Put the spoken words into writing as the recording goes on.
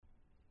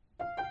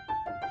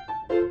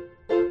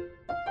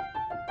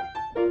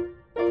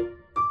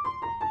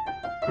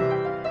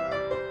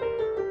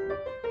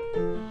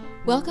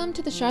Welcome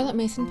to the Charlotte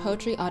Mason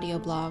Poetry audio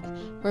blog,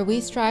 where we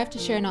strive to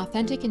share an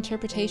authentic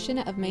interpretation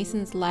of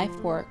Mason's life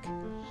work.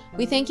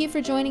 We thank you for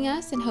joining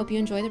us and hope you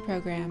enjoy the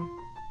program.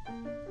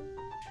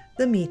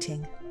 The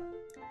Meeting.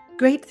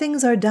 Great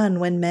things are done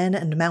when men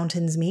and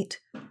mountains meet.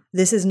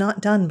 This is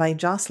not done by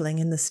jostling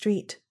in the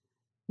street.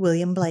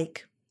 William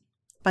Blake.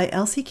 By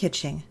Elsie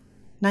Kitching,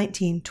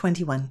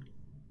 1921.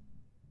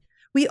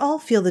 We all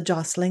feel the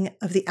jostling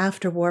of the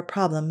after-war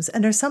problems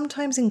and are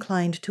sometimes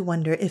inclined to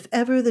wonder if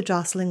ever the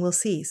jostling will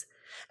cease,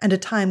 and a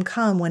time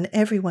come when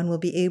everyone will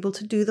be able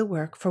to do the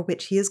work for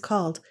which he is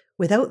called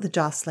without the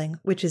jostling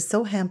which is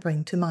so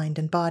hampering to mind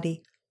and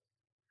body.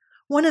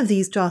 One of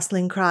these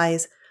jostling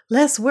cries,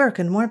 "Less work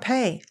and more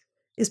pay,"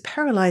 is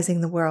paralyzing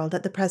the world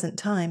at the present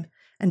time,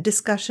 and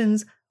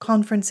discussions,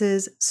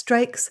 conferences,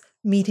 strikes,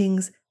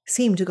 meetings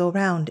seem to go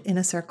round in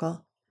a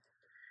circle.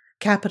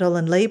 Capital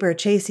and labor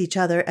chase each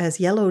other as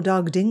Yellow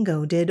Dog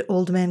Dingo did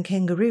Old Man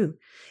Kangaroo,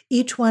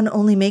 each one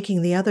only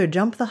making the other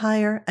jump the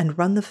higher and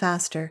run the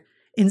faster,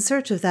 in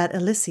search of that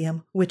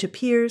Elysium which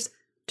appears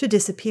to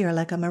disappear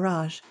like a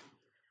mirage.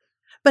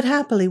 But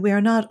happily we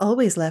are not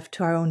always left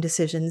to our own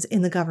decisions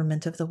in the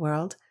government of the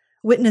world.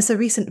 Witness a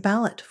recent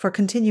ballot for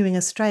continuing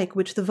a strike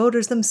which the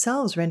voters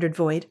themselves rendered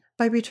void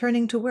by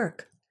returning to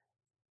work.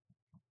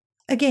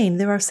 Again,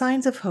 there are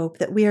signs of hope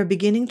that we are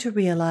beginning to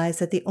realize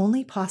that the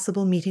only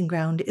possible meeting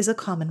ground is a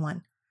common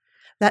one,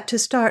 that to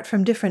start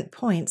from different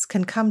points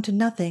can come to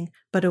nothing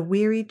but a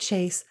weary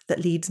chase that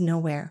leads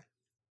nowhere.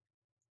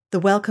 The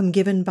welcome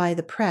given by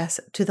the press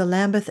to the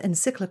Lambeth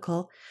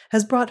encyclical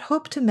has brought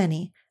hope to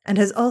many and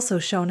has also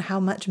shown how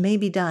much may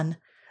be done,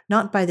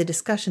 not by the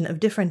discussion of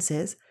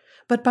differences,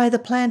 but by the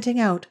planting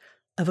out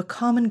of a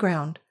common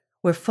ground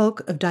where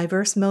folk of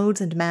diverse modes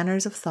and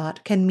manners of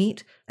thought can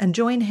meet and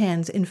join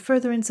hands in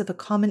furtherance of a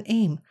common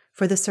aim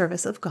for the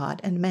service of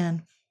God and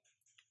man.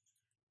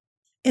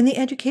 In the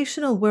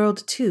educational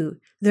world, too,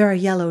 there are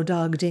yellow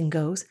dog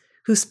dingoes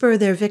who spur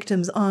their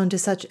victims on to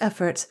such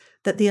efforts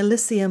that the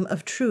Elysium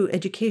of true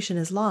education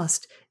is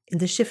lost in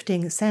the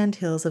shifting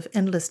sandhills of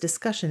endless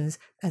discussions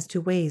as to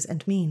ways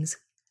and means.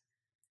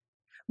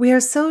 "We are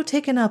so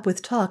taken up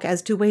with talk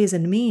as to ways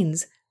and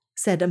means,"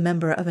 said a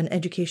member of an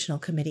educational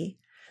committee,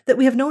 "that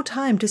we have no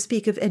time to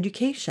speak of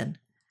education.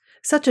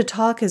 Such a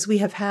talk as we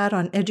have had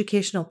on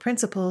educational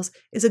principles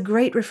is a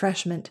great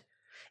refreshment.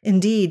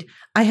 Indeed,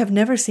 I have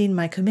never seen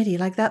my committee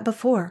like that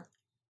before."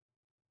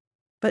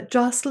 But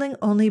jostling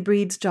only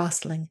breeds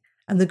jostling,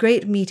 and the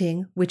great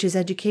meeting, which is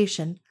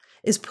education,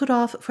 is put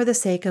off for the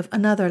sake of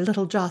another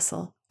little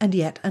jostle, and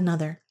yet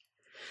another.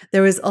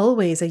 There is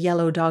always a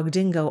yellow dog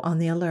dingo on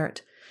the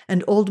alert,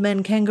 and Old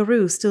Man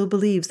Kangaroo still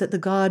believes that the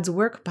gods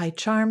work by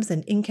charms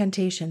and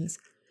incantations,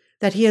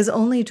 that he has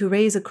only to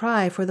raise a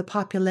cry for the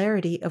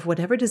popularity of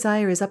whatever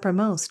desire is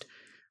uppermost,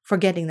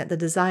 forgetting that the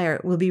desire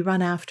will be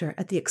run after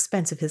at the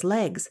expense of his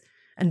legs,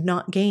 and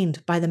not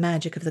gained by the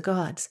magic of the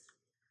gods,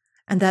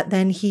 and that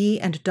then he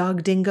and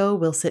Dog Dingo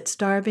will sit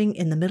starving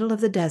in the middle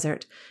of the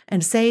desert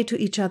and say to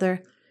each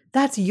other,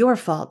 "That's your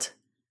fault."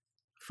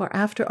 For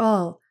after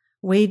all,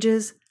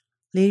 wages,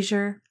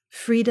 leisure,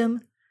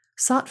 freedom,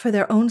 sought for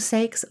their own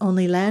sakes,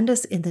 only land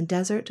us in the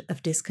desert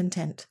of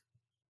discontent.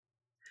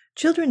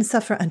 Children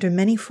suffer under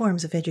many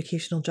forms of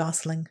educational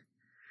jostling.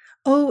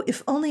 "Oh,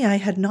 if only I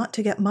had not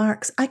to get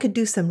marks, I could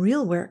do some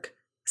real work,"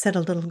 said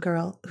a little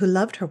girl who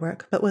loved her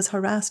work but was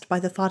harassed by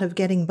the thought of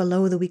getting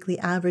below the weekly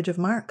average of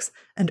marks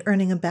and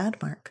earning a bad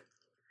mark.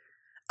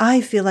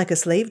 "I feel like a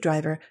slave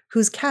driver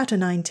whose cat o'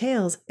 nine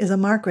tails is a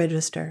mark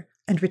register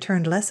and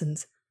returned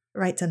lessons,"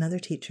 writes another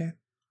teacher.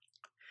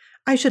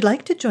 "I should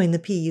like to join the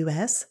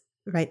PUS,"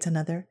 writes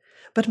another,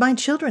 "but my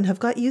children have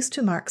got used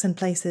to marks and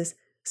places,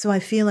 so I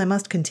feel I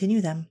must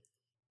continue them."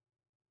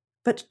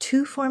 But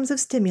two forms of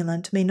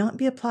stimulant may not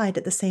be applied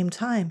at the same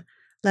time,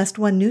 lest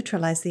one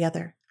neutralize the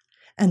other,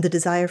 and the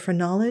desire for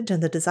knowledge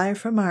and the desire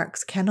for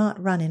marks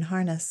cannot run in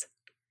harness.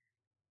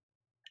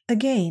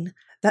 Again,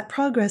 that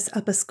progress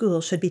up a school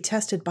should be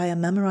tested by a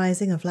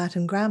memorizing of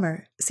Latin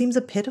grammar seems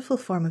a pitiful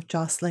form of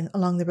jostling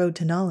along the road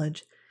to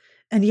knowledge,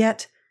 and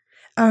yet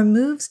 "our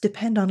moves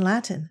depend on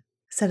Latin,"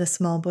 said a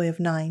small boy of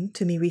 9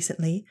 to me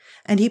recently,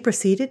 and he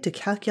proceeded to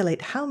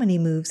calculate how many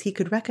moves he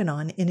could reckon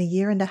on in a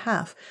year and a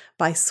half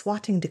by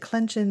swatting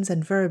declensions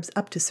and verbs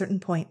up to certain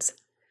points.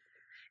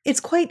 "It's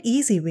quite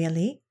easy,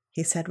 really,"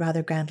 he said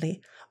rather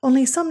grandly,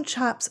 "only some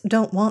chaps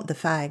don't want the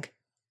fag."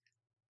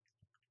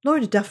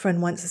 Lord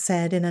Dufferin once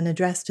said in an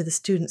address to the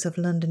students of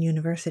London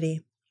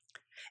University,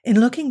 "In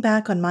looking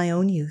back on my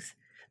own youth,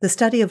 the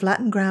study of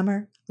Latin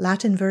grammar,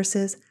 Latin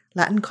verses,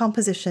 Latin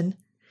composition,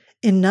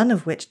 in none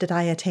of which did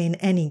I attain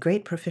any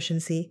great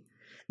proficiency,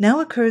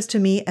 now occurs to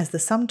me as the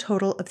sum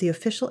total of the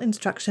official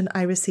instruction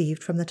I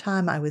received from the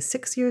time I was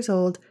 6 years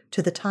old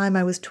to the time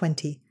I was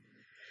 20.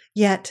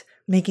 Yet,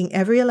 making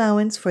every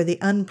allowance for the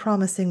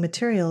unpromising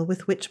material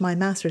with which my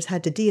masters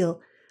had to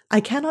deal, I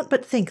cannot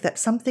but think that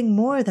something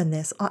more than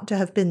this ought to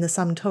have been the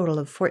sum total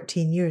of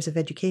 14 years of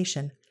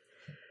education.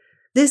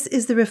 This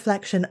is the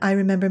reflection I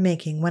remember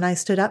making when I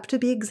stood up to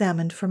be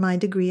examined for my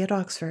degree at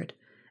Oxford,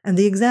 and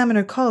the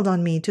examiner called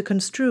on me to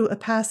construe a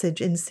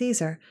passage in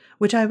Caesar,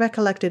 which I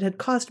recollected had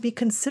caused me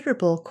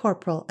considerable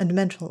corporal and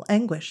mental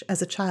anguish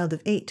as a child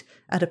of 8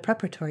 at a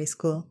preparatory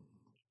school.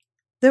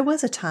 There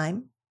was a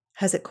time,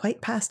 has it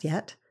quite passed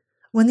yet,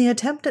 when the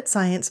attempt at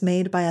science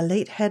made by a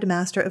late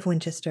headmaster of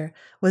Winchester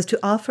was to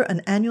offer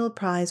an annual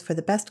prize for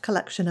the best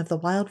collection of the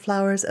wild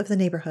flowers of the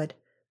neighborhood.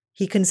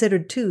 He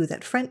considered, too,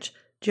 that French,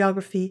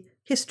 geography,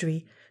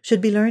 history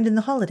should be learned in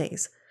the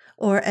holidays,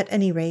 or at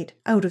any rate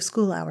out of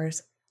school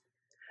hours.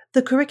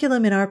 The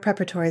curriculum in our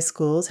preparatory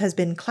schools has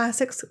been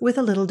classics with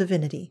a little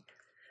divinity.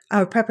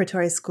 Our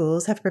preparatory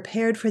schools have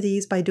prepared for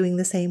these by doing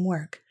the same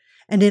work,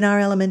 and in our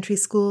elementary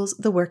schools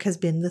the work has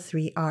been the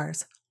 3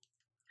 R's.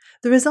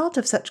 The result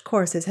of such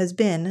courses has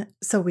been,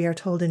 so we are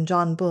told in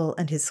John Bull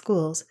and his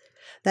schools,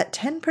 that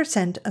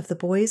 10% of the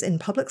boys in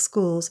public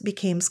schools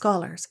became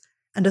scholars,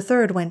 and a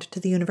third went to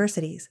the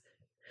universities.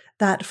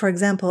 That, for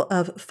example,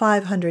 of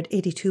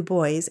 582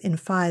 boys in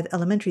 5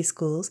 elementary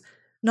schools,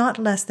 not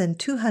less than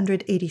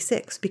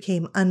 286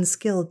 became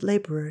unskilled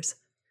laborers.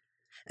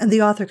 And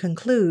the author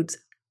concludes,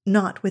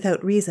 not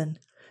without reason,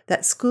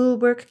 that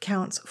schoolwork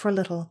counts for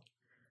little.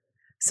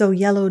 So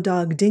Yellow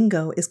Dog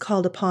Dingo is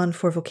called upon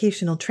for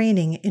vocational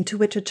training into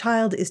which a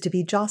child is to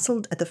be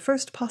jostled at the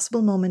first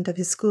possible moment of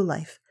his school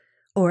life,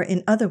 or,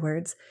 in other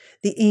words,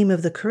 the aim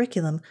of the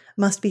curriculum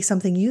must be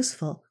something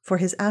useful for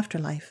his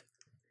afterlife.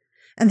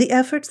 And the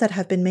efforts that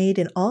have been made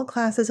in all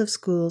classes of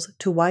schools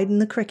to widen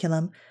the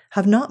curriculum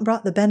have not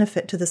brought the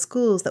benefit to the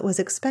schools that was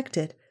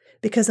expected,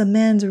 because a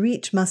man's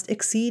reach must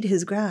exceed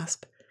his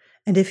grasp,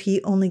 and if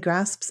he only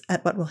grasps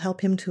at what will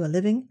help him to a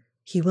living,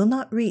 he will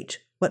not reach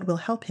what will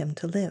help him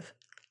to live.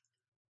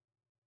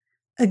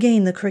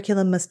 Again, the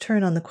curriculum must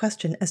turn on the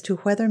question as to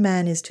whether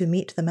man is to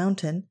meet the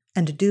mountain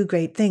and do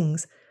great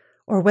things,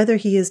 or whether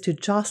he is to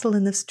jostle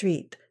in the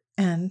street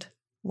and,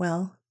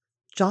 well,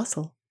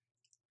 jostle.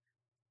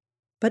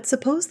 But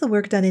suppose the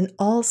work done in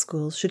all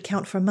schools should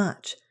count for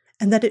much,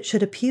 and that it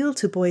should appeal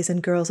to boys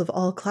and girls of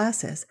all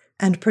classes,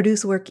 and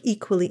produce work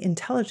equally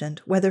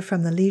intelligent, whether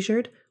from the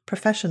leisured,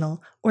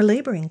 professional, or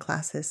laboring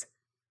classes.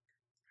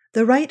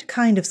 The right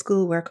kind of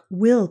schoolwork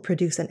will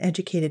produce an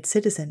educated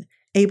citizen,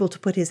 able to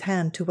put his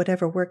hand to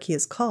whatever work he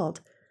is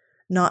called,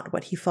 not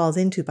what he falls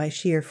into by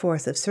sheer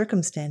force of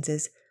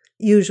circumstances,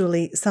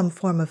 usually some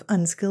form of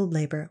unskilled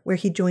labor where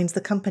he joins the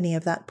company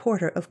of that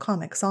porter of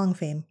comic song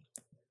fame.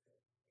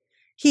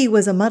 He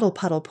was a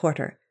muddle-puddle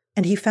porter,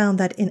 and he found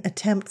that in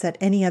attempts at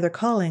any other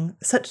calling,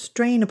 such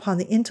strain upon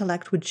the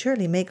intellect would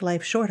surely make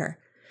life shorter,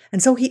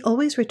 and so he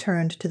always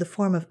returned to the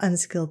form of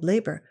unskilled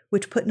labor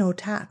which put no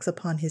tax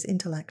upon his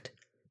intellect.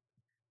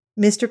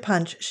 Mr.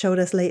 Punch showed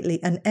us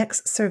lately an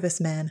ex-service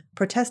man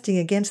protesting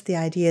against the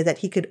idea that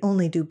he could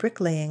only do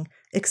bricklaying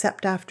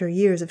except after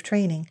years of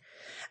training,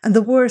 and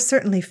the war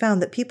certainly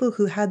found that people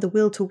who had the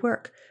will to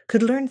work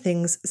could learn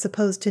things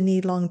supposed to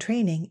need long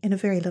training in a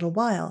very little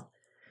while.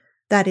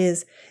 That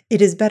is,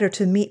 it is better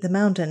to meet the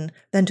mountain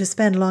than to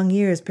spend long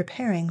years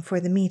preparing for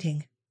the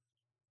meeting.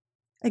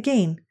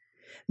 Again,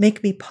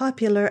 make me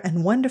popular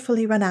and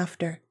wonderfully run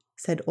after,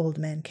 said Old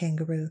Man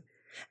Kangaroo.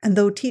 And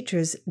though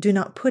teachers do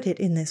not put it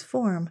in this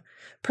form,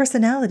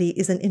 personality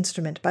is an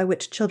instrument by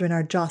which children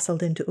are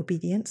jostled into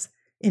obedience,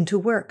 into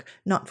work,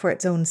 not for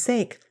its own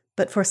sake,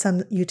 but for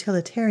some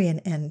utilitarian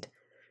end,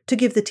 to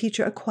give the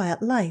teacher a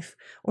quiet life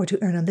or to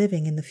earn a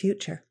living in the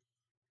future.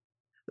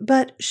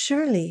 But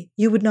surely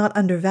you would not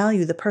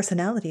undervalue the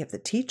personality of the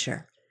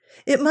teacher.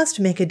 It must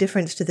make a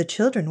difference to the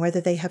children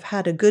whether they have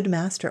had a good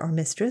master or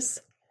mistress.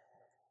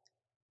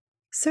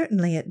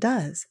 Certainly it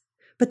does.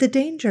 But the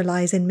danger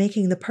lies in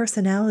making the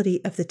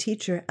personality of the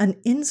teacher an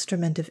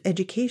instrument of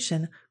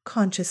education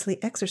consciously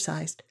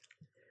exercised.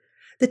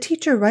 The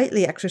teacher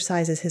rightly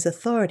exercises his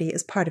authority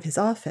as part of his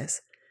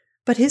office,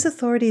 but his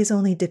authority is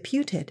only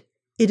deputed,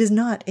 it is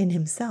not in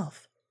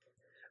himself.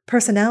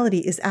 Personality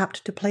is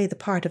apt to play the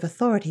part of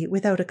authority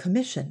without a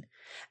commission,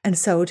 and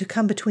so to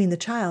come between the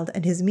child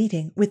and his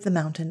meeting with the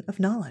mountain of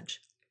knowledge.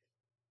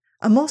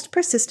 A most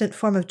persistent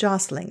form of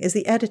jostling is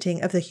the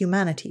editing of the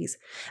humanities,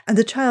 and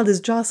the child is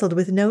jostled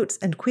with notes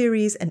and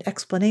queries and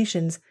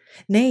explanations,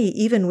 nay,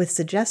 even with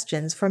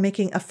suggestions for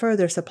making a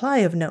further supply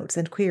of notes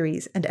and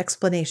queries and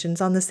explanations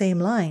on the same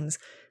lines,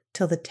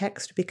 till the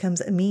text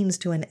becomes a means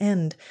to an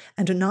end,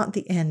 and not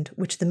the end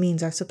which the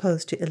means are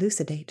supposed to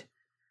elucidate.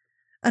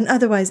 An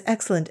otherwise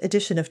excellent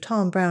edition of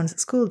Tom Brown's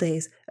School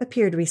Days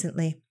appeared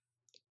recently.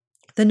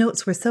 The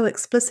notes were so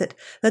explicit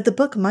that the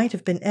book might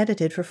have been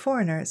edited for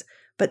foreigners,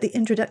 but the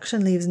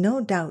introduction leaves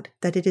no doubt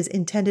that it is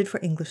intended for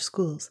English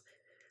schools.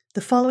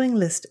 The following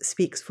list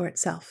speaks for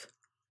itself.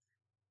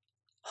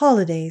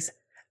 Holidays,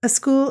 a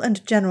school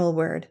and general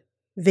word.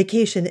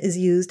 Vacation is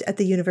used at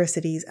the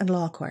universities and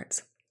law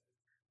courts.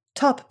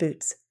 Top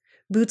boots,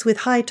 boots with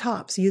high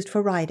tops used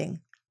for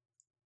riding.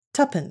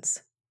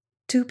 Tuppence,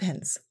 2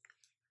 pence.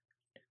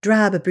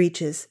 Drab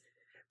breeches,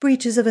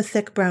 breeches of a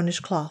thick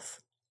brownish cloth.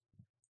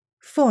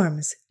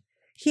 Forms,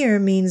 here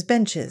means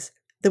benches.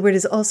 The word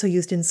is also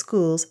used in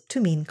schools to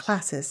mean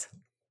classes.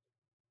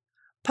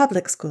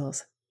 Public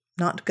schools,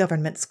 not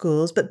government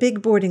schools, but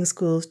big boarding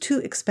schools too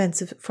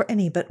expensive for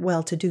any but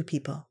well-to-do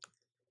people.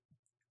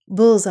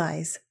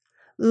 Bullseyes,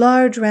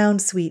 large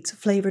round sweets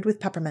flavored with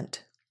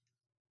peppermint.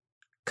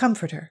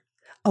 Comforter,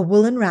 a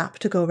woolen wrap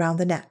to go round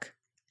the neck.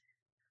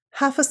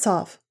 Half a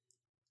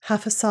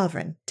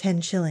sovereign,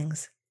 10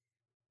 shillings.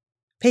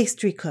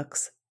 Pastry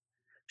cooks,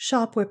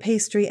 shop where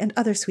pastry and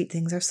other sweet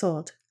things are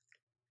sold.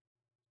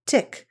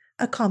 Tick,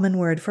 a common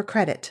word for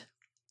credit.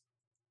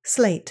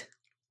 Slate.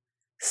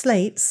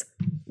 Slates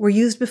were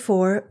used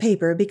before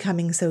paper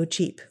becoming so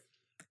cheap.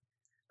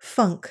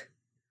 Funk,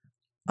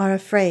 are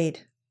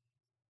afraid.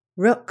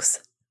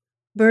 Rooks,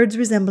 birds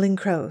resembling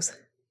crows.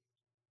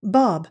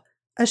 Bob,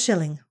 a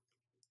shilling.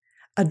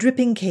 A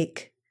dripping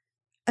cake,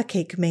 a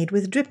cake made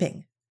with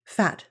dripping,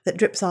 fat that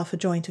drips off a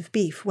joint of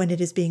beef when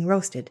it is being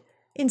roasted,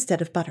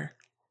 instead of butter.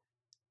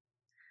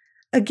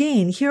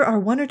 Again, here are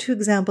 1 or 2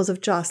 examples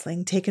of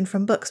jostling taken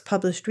from books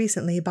published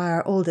recently by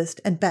our oldest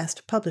and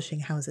best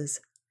publishing houses.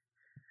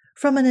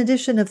 From an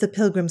edition of The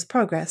Pilgrim's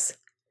Progress.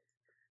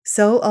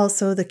 So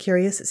also the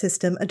curious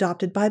system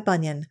adopted by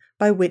Bunyan,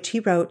 by which he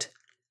wrote,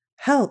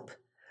 "Help!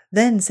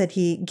 Then, said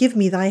he, give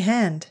me thy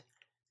hand,"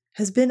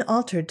 has been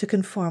altered to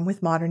conform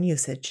with modern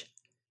usage.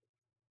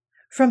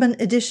 From an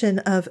edition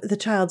of The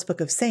Child's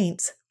Book of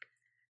Saints.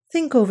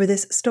 Think over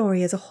this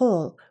story as a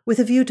whole, with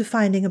a view to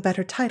finding a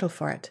better title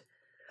for it.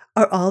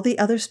 Are all the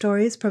other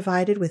stories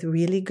provided with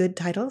really good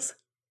titles?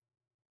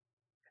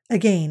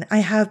 Again, I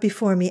have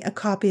before me a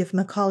copy of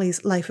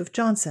Macaulay's Life of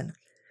Johnson,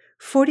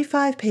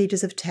 45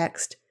 pages of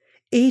text,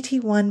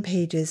 81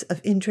 pages of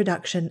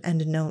introduction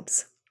and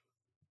notes.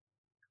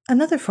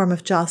 Another form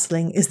of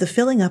jostling is the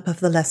filling up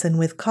of the lesson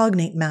with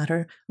cognate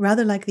matter,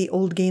 rather like the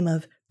old game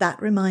of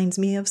 "that reminds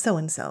me of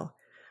so-and-so,"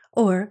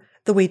 or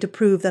the way to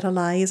prove that a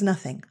lie is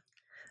nothing.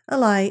 A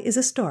lie is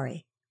a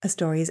story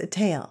is a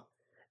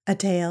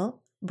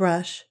tale,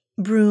 brush,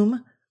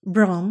 broom,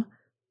 brougham,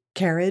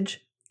 carriage,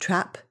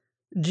 trap,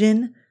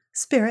 gin,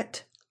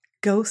 spirit,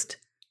 ghost,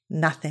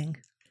 nothing.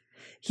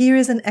 Here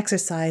is an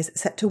exercise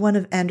set to one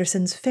of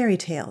Andersen's fairy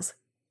tales,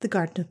 The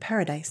Garden of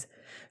Paradise.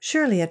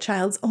 Surely a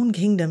child's own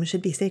kingdom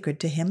should be sacred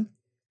to him.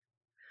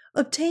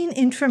 Obtain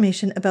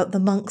information about the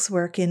monk's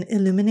work in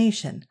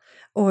illumination,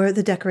 or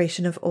the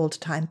decoration of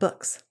old-time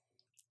books.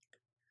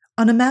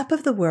 On a map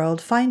of the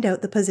world, find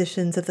out the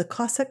positions of the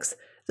Cossacks,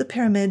 the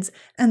pyramids,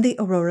 and the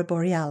aurora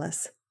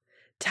borealis.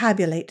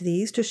 Tabulate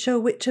these to show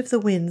which of the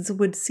winds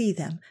would see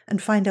them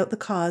and find out the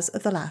cause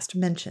of the last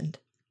mentioned.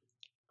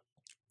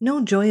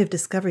 No joy of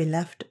discovery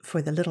left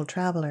for the little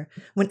traveller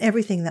when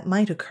everything that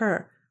might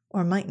occur,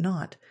 or might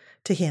not,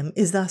 to him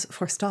is thus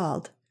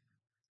forestalled.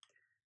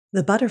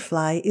 The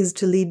butterfly is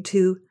to lead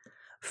to,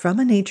 from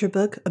a nature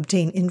book,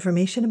 obtain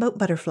information about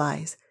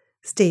butterflies,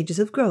 stages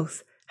of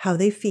growth, how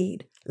they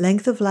feed,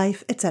 length of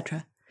life,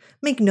 etc.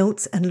 Make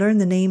notes and learn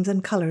the names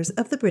and colours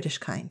of the British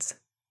kinds.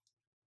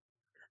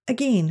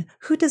 Again,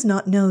 who does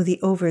not know the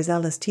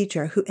overzealous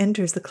teacher who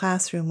enters the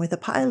classroom with a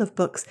pile of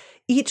books,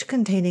 each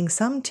containing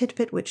some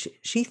tidbit which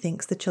she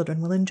thinks the children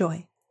will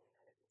enjoy?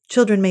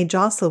 Children may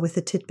jostle with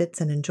the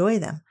tidbits and enjoy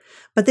them,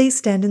 but they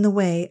stand in the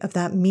way of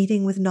that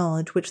meeting with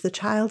knowledge which the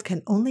child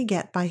can only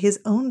get by his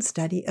own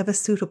study of a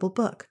suitable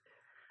book,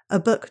 a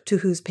book to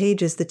whose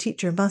pages the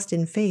teacher must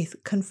in faith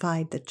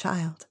confide the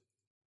child.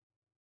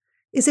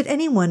 Is it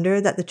any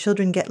wonder that the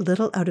children get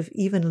little out of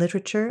even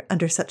literature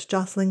under such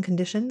jostling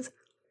conditions?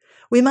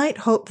 We might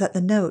hope that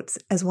the notes,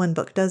 as one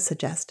book does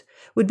suggest,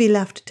 would be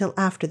left till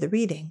after the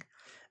reading,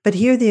 but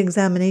here the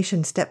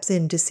examination steps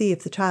in to see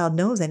if the child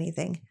knows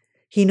anything.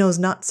 He knows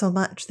not so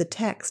much the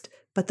text,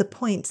 but the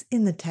points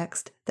in the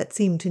text that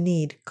seem to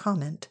need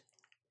comment.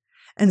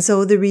 And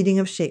so the reading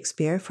of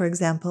Shakespeare, for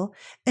example,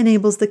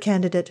 enables the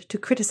candidate to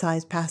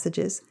criticize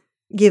passages,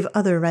 give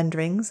other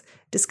renderings,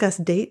 discuss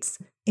dates,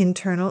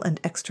 internal and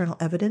external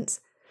evidence,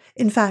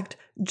 in fact,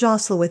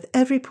 jostle with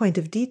every point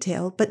of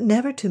detail, but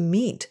never to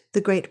meet the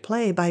great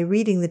play by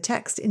reading the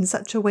text in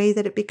such a way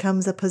that it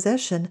becomes a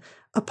possession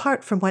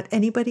apart from what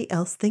anybody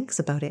else thinks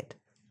about it.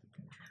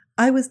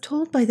 I was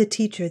told by the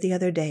teacher the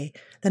other day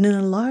that in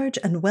a large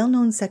and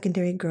well-known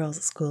secondary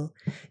girls' school,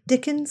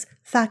 Dickens,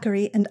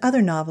 Thackeray, and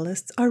other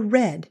novelists are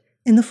read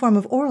in the form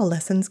of oral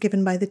lessons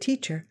given by the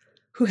teacher,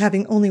 who,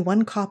 having only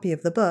one copy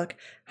of the book,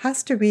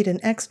 has to read an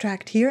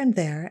extract here and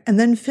there and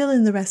then fill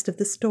in the rest of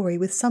the story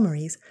with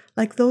summaries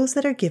like those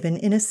that are given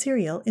in a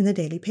serial in the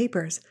daily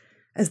papers,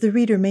 as the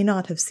reader may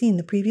not have seen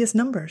the previous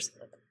numbers.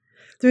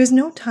 There is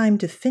no time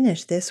to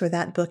finish this or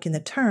that book in the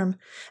term,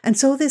 and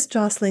so this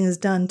jostling is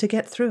done to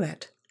get through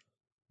it.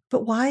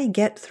 But why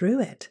get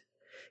through it?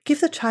 Give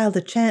the child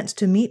a chance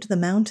to meet the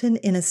mountain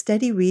in a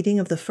steady reading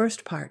of the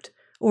first part,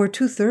 or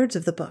 2/3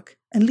 of the book,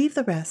 and leave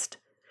the rest.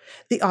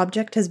 The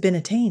object has been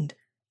attained.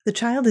 The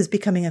child is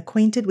becoming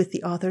acquainted with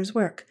the author's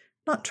work,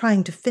 not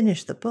trying to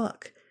finish the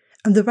book,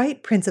 and the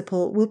right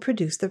principle will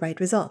produce the right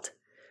result.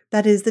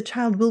 That is, the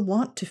child will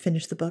want to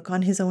finish the book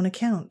on his own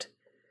account.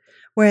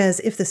 Whereas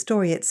if the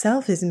story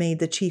itself is made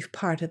the chief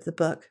part of the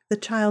book, the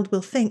child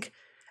will think,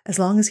 as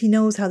long as he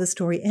knows how the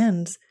story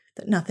ends,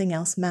 that nothing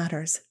else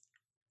matters.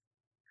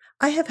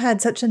 "I have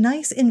had such a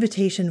nice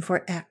invitation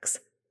for X,"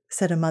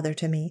 said a mother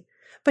to me,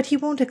 "but he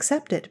won't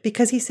accept it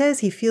because he says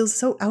he feels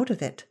so out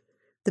of it.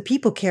 The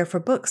people care for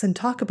books and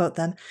talk about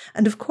them,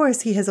 and of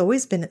course he has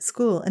always been at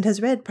school and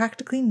has read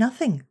practically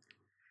nothing."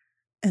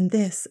 And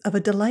this of a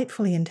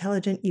delightfully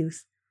intelligent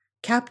youth,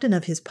 captain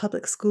of his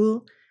public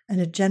school and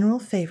a general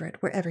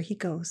favorite wherever he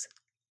goes.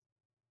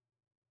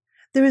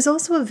 There is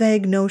also a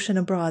vague notion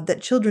abroad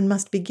that children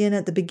must begin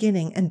at the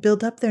beginning and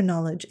build up their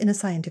knowledge in a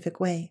scientific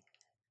way.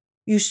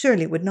 "You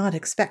surely would not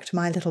expect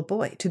my little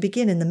boy to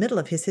begin in the middle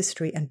of his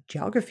history and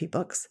geography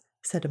books,"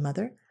 said a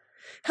mother.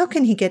 "How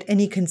can he get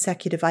any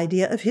consecutive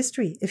idea of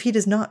history if he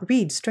does not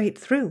read straight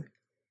through?"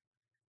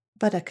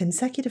 But a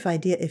consecutive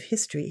idea of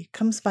history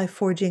comes by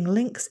forging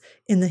links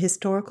in the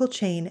historical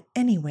chain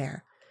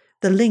anywhere.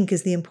 The link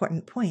is the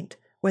important point,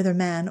 whether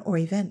man or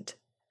event.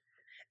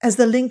 As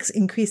the links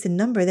increase in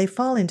number, they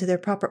fall into their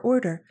proper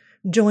order.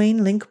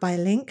 Join link by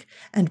link,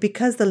 and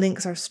because the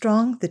links are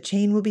strong, the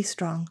chain will be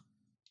strong.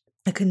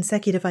 A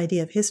consecutive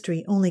idea of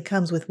history only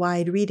comes with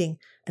wide reading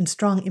and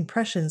strong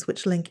impressions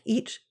which link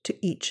each to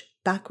each,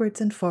 backwards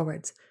and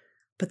forwards,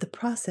 but the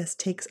process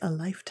takes a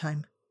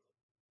lifetime.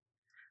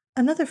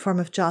 Another form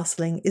of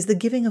jostling is the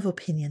giving of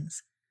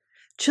opinions.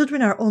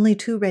 Children are only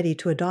too ready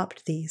to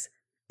adopt these.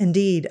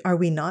 Indeed, are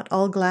we not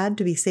all glad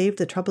to be saved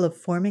the trouble of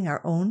forming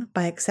our own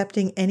by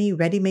accepting any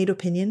ready-made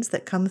opinions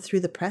that come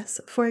through the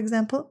press, for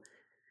example?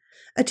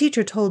 A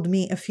teacher told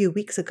me a few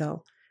weeks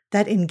ago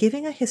that in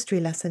giving a history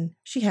lesson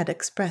she had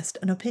expressed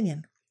an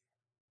opinion.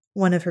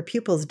 One of her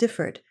pupils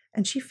differed,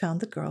 and she found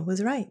the girl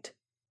was right.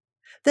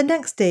 The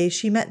next day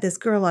she met this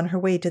girl on her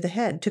way to the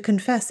head to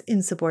confess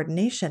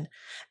insubordination,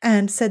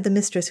 and said the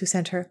mistress who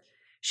sent her,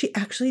 "She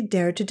actually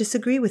dared to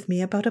disagree with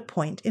me about a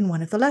point in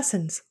one of the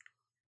lessons."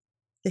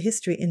 The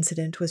history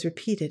incident was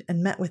repeated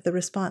and met with the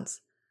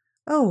response,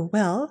 "Oh,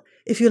 well,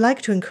 if you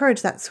like to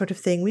encourage that sort of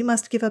thing, we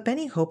must give up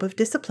any hope of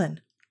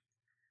discipline."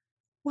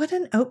 What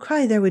an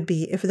outcry there would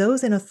be if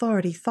those in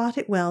authority thought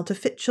it well to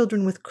fit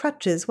children with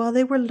crutches while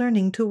they were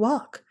learning to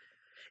walk.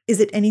 Is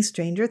it any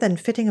stranger than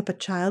fitting up a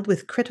child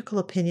with critical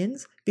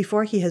opinions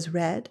before he has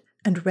read,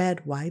 and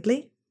read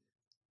widely?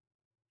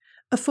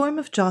 A form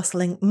of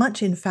jostling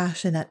much in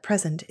fashion at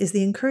present is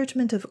the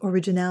encouragement of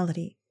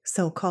originality,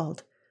 so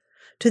called.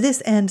 To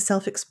this end,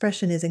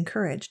 self-expression is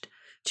encouraged.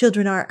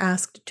 Children are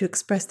asked to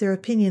express their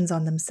opinions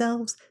on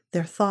themselves,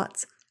 their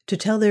thoughts, to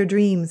tell their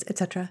dreams,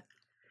 etc.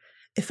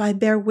 "If I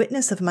bear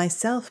witness of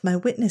myself, my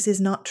witness is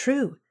not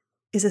true,"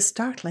 is a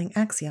startling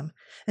axiom,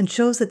 and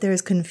shows that there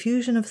is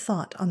confusion of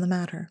thought on the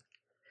matter.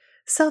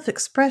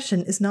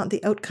 Self-expression is not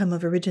the outcome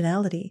of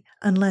originality,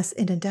 unless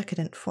in a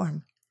decadent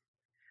form.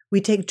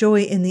 We take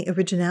joy in the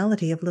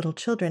originality of little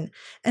children,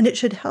 and it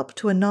should help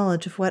to a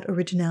knowledge of what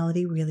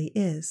originality really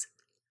is.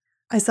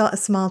 I saw a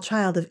small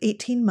child of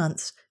 18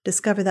 months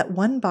discover that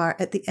one bar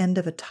at the end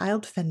of a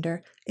tiled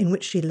fender in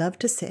which she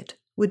loved to sit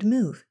would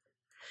move.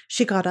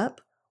 She got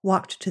up,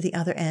 walked to the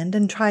other end,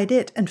 and tried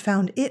it, and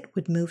found it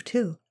would move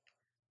too.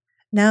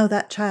 Now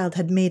that child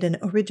had made an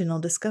original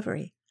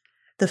discovery.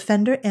 The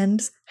fender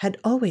ends had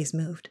always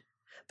moved,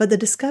 but the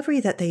discovery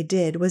that they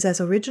did was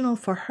as original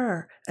for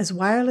her as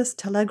wireless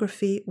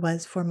telegraphy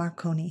was for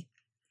Marconi.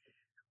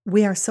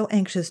 We are so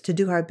anxious to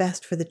do our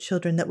best for the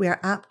children that we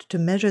are apt to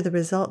measure the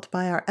result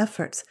by our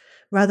efforts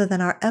rather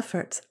than our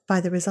efforts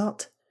by the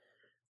result.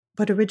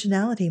 But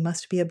originality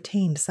must be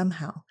obtained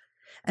somehow,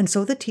 and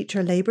so the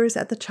teacher labors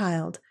at the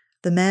child,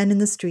 the man in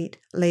the street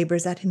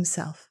labors at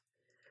himself.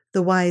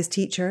 The wise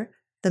teacher,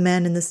 the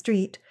man in the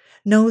street,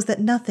 knows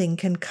that nothing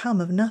can come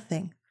of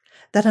nothing,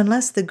 that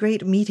unless the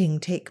great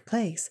meeting take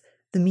place,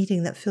 the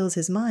meeting that fills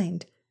his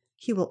mind,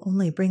 he will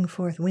only bring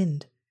forth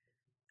wind.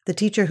 The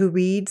teacher who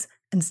reads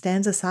and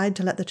stands aside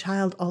to let the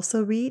child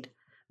also read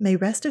may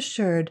rest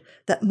assured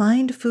that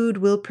mind food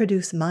will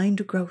produce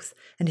mind growth,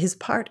 and his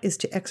part is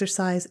to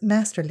exercise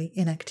masterly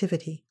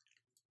inactivity.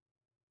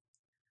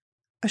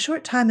 A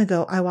short time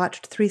ago I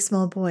watched 3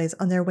 small boys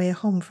on their way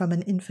home from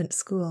an infant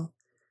school.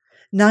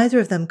 Neither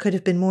of them could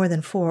have been more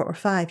than 4 or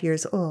 5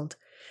 years old.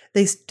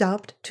 They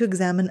stopped to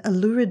examine a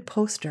lurid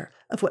poster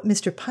of what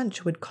Mr.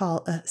 Punch would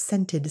call a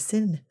scented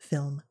sin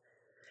film.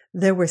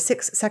 There were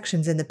 6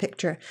 sections in the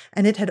picture,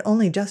 and it had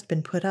only just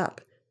been put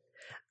up.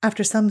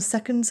 After some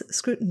seconds'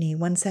 scrutiny,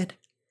 one said,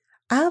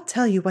 "I'll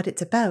tell you what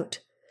it's about.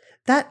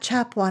 That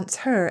chap wants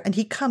her, and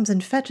he comes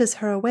and fetches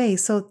her away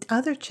so the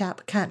other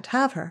chap can't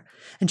have her,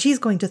 and she's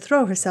going to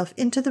throw herself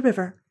into the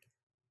river."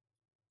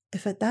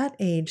 If at that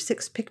age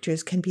 6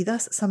 pictures can be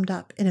thus summed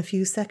up in a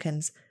few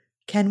seconds,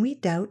 can we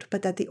doubt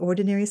but that the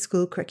ordinary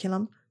school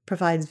curriculum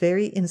provides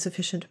very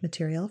insufficient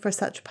material for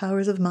such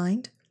powers of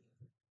mind?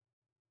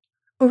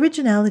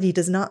 Originality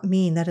does not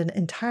mean that an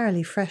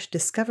entirely fresh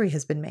discovery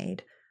has been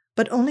made,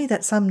 but only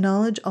that some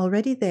knowledge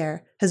already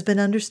there has been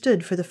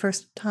understood for the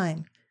first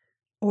time,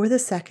 or the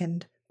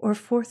second or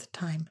 4th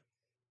time.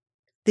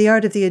 The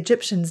art of the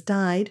Egyptians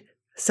died,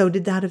 so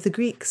did that of the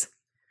Greeks.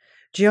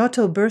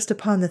 Giotto burst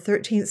upon the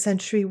 13th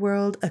century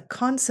world a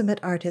consummate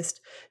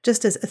artist,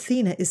 just as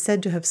Athena is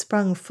said to have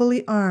sprung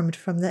fully armed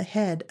from the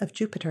head of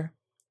Jupiter.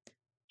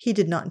 He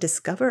did not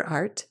discover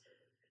art,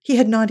 He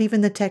had not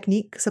even the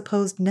technique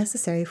supposed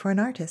necessary for an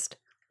artist.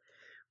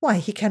 "Why,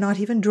 he cannot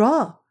even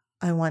draw,"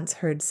 I once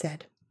heard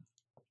said.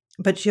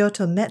 But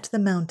Giotto met the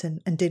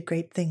mountain and did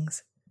great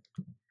things.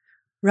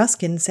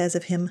 Ruskin says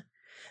of him,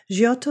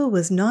 "Giotto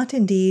was not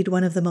indeed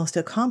one of the most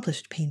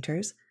accomplished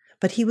painters,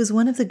 but he was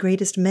one of the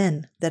greatest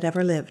men that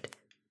ever lived.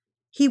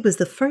 He was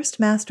the first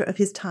master of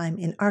his time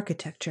in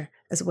architecture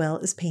as well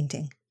as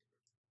painting."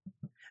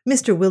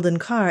 Mr. Wilden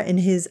Carr, in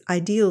his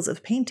Ideals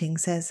of Painting,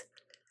 says,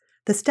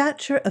 "The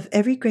stature of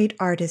every great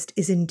artist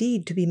is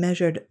indeed to be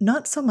measured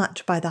not so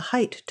much by the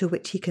height to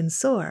which he can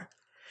soar,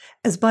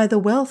 as by the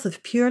wealth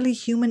of purely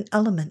human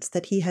elements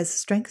that he has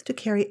strength to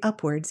carry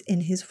upwards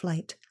in his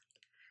flight.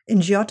 In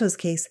Giotto's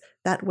case,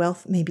 that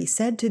wealth may be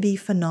said to be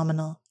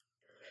phenomenal.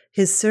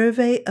 His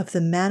survey of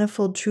the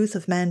manifold truth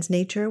of man's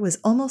nature was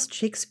almost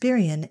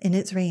Shakespearean in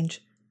its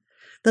range.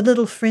 The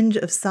little fringe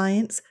of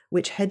science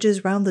which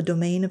hedges round the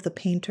domain of the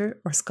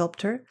painter or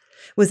sculptor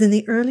was in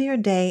the earlier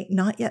day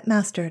not yet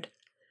mastered,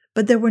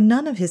 but there were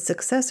none of his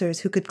successors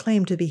who could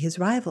claim to be his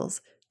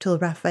rivals till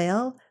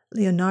Raphael,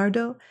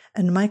 Leonardo,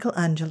 and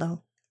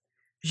Michelangelo.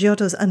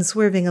 Giotto's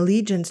unswerving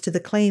allegiance to the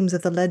claims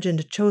of the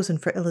legend chosen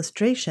for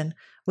illustration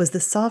was the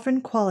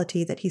sovereign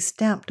quality that he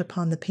stamped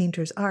upon the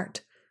painter's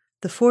art.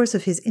 The force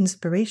of his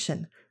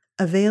inspiration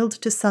availed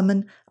to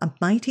summon a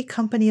mighty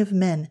company of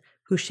men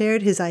who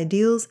shared his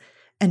ideals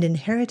and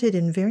inherited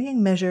in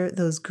varying measure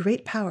those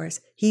great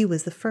powers he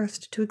was the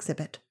first to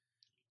exhibit."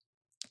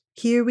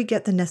 Here we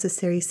get the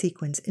necessary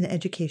sequence in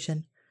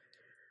education.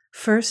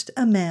 First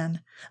a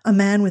man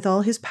with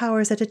all his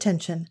powers at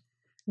attention,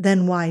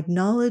 then wide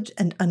knowledge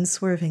and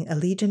unswerving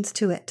allegiance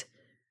to it,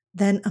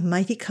 then a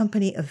mighty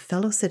company of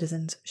fellow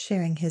citizens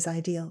sharing his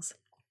ideals.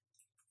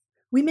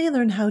 We may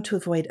learn how to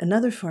avoid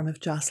another form of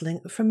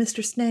jostling from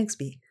Mr.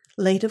 Snagsby,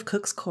 late of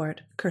Cook's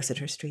Court,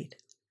 Cursitor Street.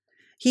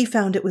 He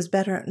found it was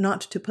better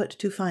not to put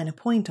too fine a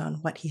point on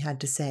what he had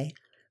to say,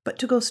 but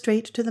to go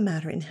straight to the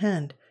matter in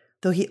hand,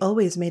 though he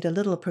always made a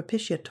little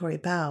propitiatory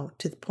bow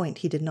to the point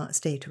he did not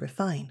stay to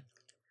refine.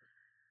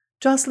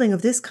 Jostling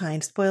of this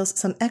kind spoils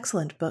some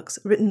excellent books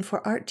written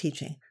for art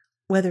teaching,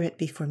 whether it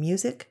be for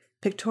music,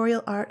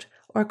 pictorial art,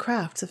 or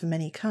crafts of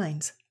many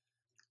kinds.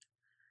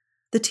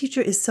 The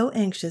teacher is so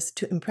anxious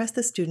to impress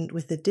the student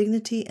with the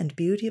dignity and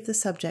beauty of the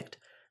subject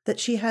that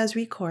she has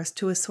recourse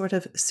to a sort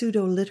of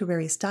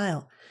pseudo-literary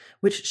style,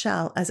 which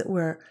shall, as it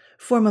were,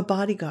 form a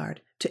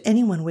bodyguard to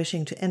anyone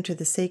wishing to enter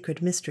the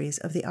sacred mysteries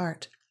of the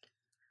art.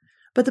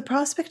 But the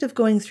prospect of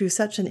going through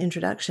such an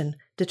introduction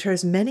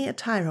deters many a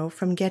tyro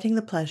from getting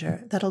the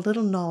pleasure that a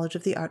little knowledge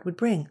of the art would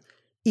bring,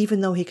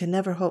 even though he can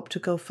never hope to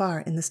go far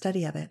in the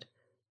study of it.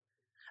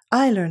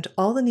 "I learnt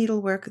all the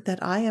needlework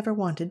that I ever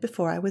wanted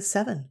before I was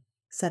 7,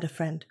 said a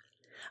friend.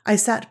 "I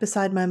sat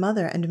beside my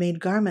mother and made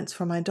garments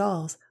for my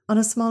dolls on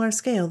a smaller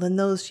scale than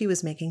those she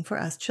was making for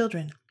us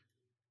children."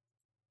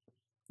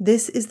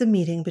 This is the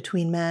meeting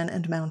between man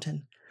and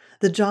mountain.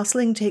 The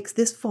jostling takes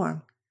this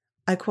form.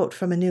 I quote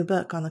from a new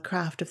book on the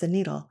craft of the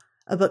needle,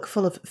 a book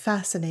full of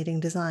fascinating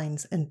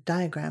designs and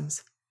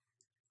diagrams.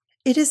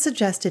 It is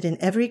suggested in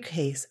every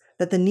case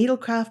that the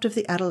needlecraft of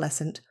the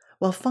adolescent,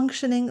 while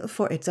functioning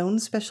for its own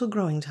special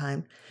growing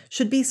time,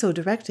 should be so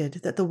directed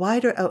that the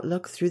wider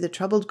outlook through the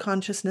troubled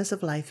consciousness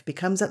of life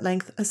becomes at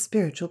length a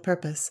spiritual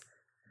purpose.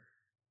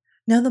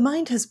 Now the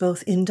mind has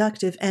both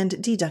inductive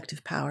and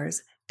deductive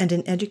powers, and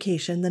in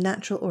education the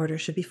natural order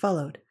should be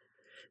followed.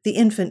 The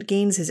infant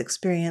gains his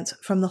experience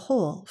from the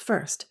whole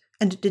first,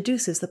 and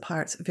deduces the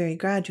parts very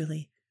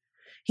gradually.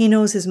 He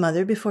knows his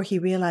mother before he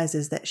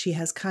realizes that she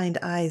has kind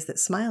eyes that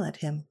smile at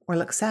him or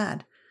look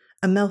sad,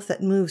 a mouth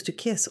that moves to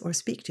kiss or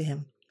speak to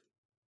him.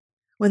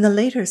 When the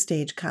later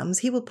stage comes,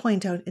 he will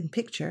point out in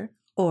picture,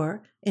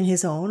 or in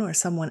his own or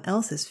someone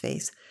else's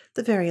face,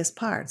 the various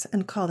parts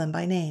and call them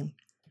by name.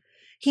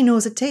 He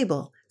knows a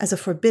table as a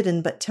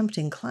forbidden but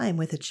tempting climb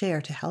with a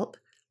chair to help,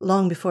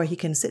 long before he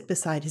can sit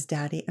beside his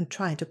daddy and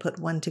try to put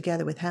one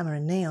together with hammer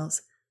and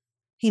nails.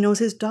 He knows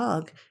his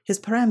dog, his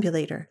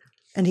perambulator,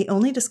 and he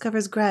only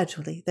discovers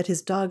gradually that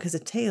his dog has a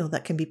tail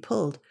that can be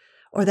pulled,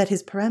 or that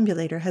his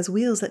perambulator has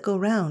wheels that go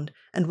round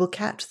and will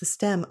catch the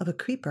stem of a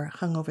creeper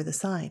hung over the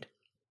side.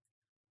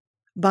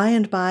 By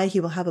and by he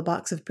will have a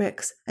box of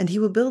bricks, and he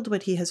will build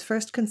what he has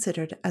first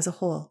considered as a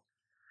whole.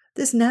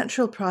 This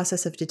natural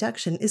process of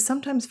deduction is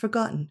sometimes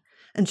forgotten,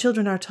 and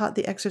children are taught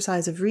the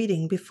exercise of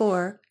reading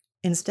before,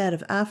 instead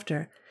of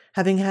after,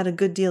 having had a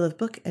good deal of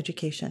book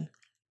education.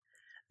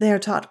 They are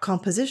taught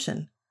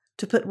composition,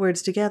 to put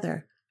words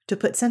together, to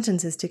put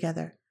sentences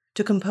together,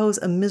 to compose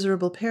a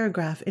miserable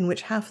paragraph in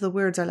which half the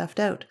words are left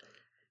out,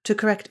 to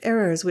correct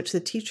errors which the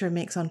teacher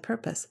makes on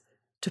purpose,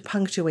 to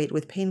punctuate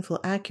with painful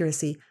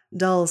accuracy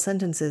dull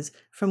sentences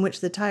from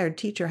which the tired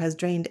teacher has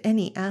drained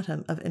any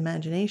atom of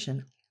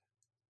imagination.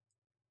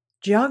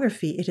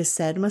 Geography, it is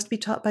said, must be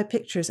taught by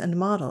pictures and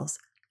models,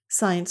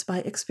 science by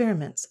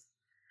experiments.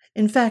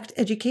 In fact,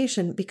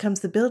 education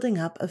becomes the building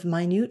up of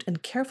minute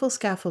and careful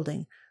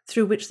scaffolding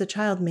through which the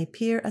child may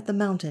peer at the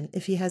mountain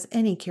if he has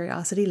any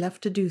curiosity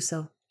left to do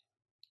so.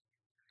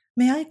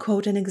 May I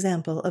quote an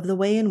example of the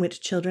way in which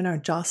children are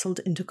jostled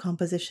into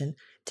composition,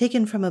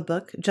 taken from a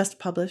book just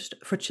published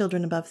for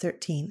children above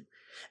 13,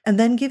 and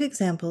then give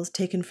examples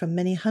taken from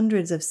many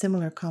hundreds of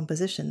similar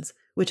compositions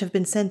which have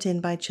been sent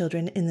in by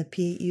children in the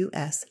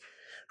PUS,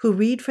 who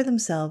read for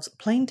themselves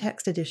plain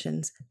text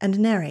editions and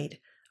narrate,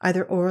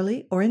 either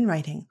orally or in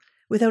writing,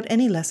 without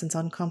any lessons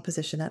on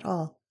composition at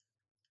all.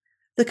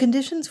 The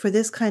conditions for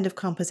this kind of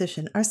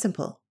composition are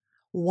simple: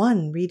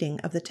 one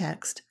reading of the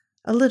text,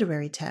 a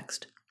literary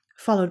text,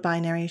 followed by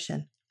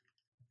narration.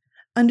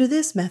 Under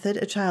this method,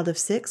 a child of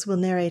 6 will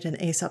narrate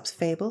an Aesop's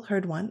fable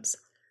heard once,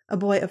 a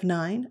boy of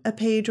 9 a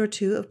page or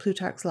 2 of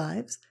Plutarch's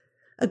Lives,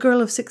 a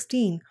girl of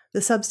 16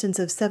 the substance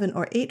of 7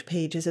 or 8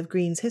 pages of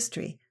Green's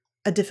History,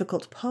 a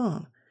difficult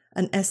poem,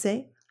 an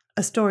essay,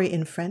 a story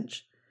in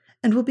French,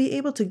 and will be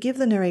able to give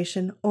the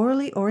narration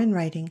orally or in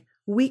writing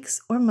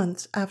weeks or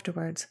months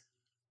afterwards.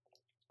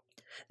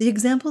 The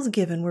examples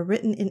given were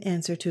written in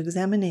answer to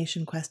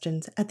examination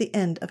questions at the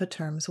end of a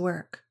term's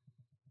work.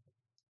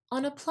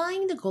 On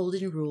applying the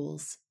golden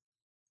rules,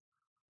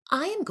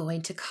 I am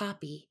going to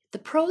copy the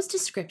prose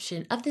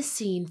description of the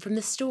scene from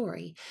the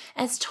story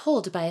as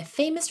told by a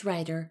famous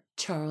writer,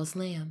 Charles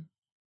Lamb.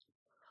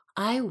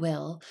 I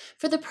will,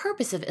 for the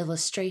purpose of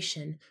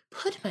illustration,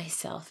 put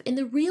myself in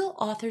the real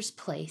author's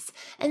place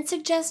and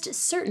suggest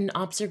certain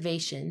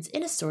observations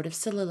in a sort of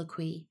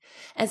soliloquy,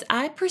 as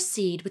I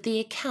proceed with the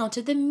account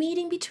of the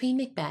meeting between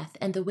Macbeth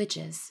and the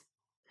witches.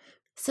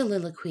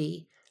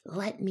 Soliloquy,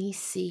 let me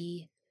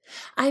see.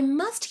 I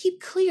must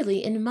keep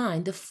clearly in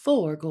mind the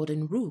 4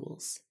 golden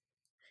rules.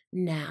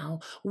 Now,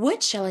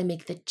 what shall I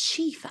make the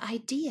chief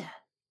idea?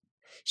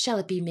 Shall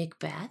it be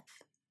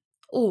Macbeth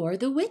or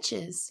the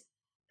witches?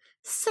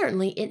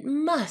 Certainly it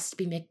must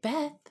be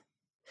Macbeth.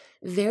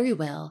 Very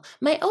well,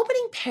 my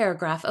opening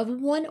paragraph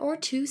of 1 or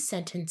 2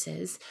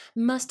 sentences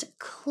must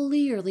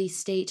clearly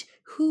state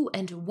who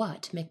and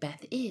what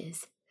Macbeth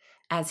is,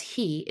 as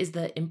he is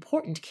the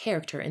important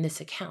character in this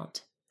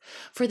account.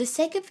 For the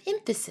sake of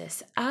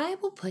emphasis, I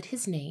will put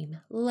his name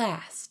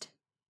last.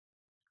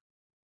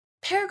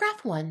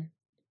 Paragraph 1.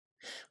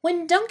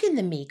 When Duncan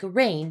the Meek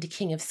reigned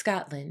King of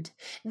Scotland,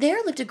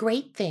 there lived a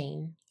great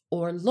thane,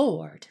 or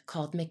lord,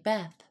 called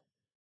Macbeth.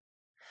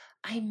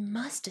 I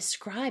must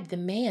describe the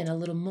man a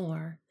little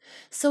more,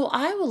 so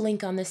I will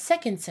link on the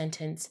second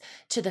sentence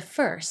to the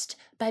first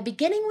by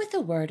beginning with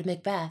the word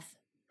Macbeth,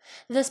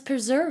 thus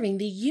preserving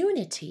the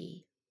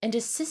unity and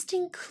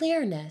assisting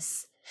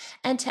clearness,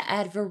 and to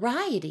add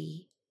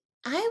variety,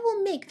 I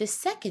will make the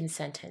second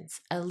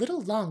sentence a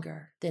little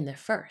longer than the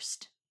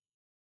first.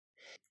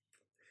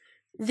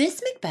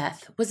 This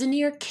Macbeth was a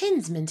near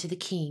kinsman to the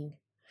king,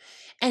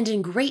 and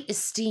in great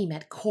esteem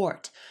at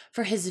court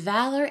for his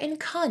valor and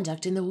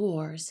conduct in the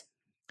wars,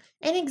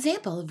 an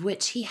example of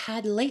which he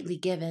had lately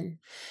given,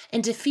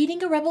 in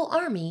defeating a rebel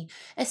army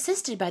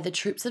assisted by the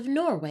troops of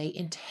Norway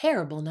in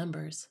terrible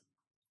numbers.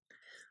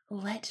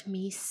 Let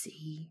me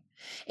see.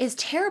 Is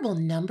terrible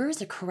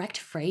numbers a correct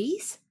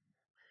phrase?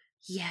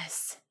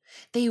 Yes,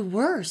 they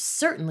were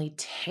certainly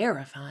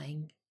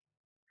terrifying.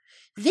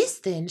 This,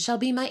 then, shall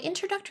be my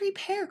introductory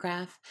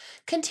paragraph,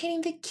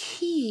 containing the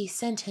key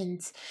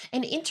sentence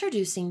and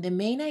introducing the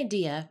main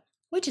idea,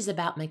 which is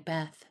about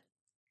Macbeth.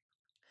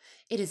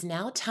 It is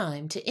now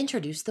time to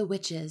introduce the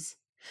witches,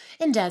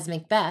 and as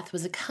Macbeth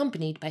was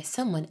accompanied by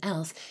someone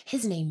else,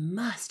 his name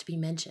must be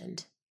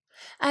mentioned.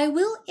 I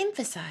will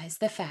emphasize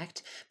the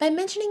fact by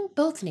mentioning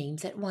both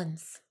names at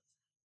once.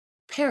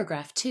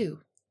 Paragraph 2.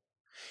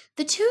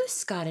 The 2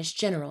 Scottish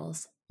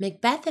generals,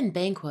 Macbeth and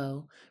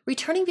Banquo,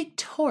 returning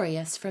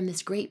victorious from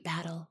this great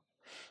battle,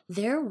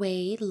 their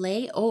way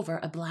lay over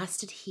a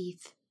blasted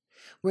heath,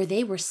 where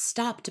they were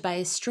stopped by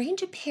a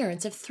strange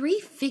appearance of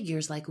 3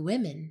 figures like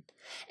women,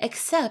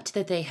 except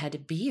that they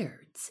had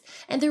beards,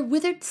 and their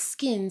withered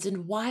skins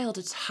and wild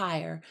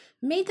attire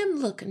made them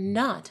look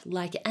not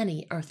like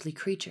any earthly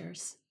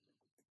creatures.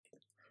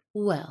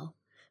 Well,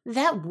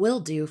 that will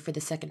do for the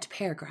second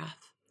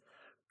paragraph.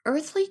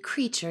 Earthly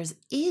creatures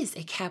is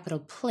a capital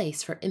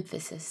place for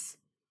emphasis.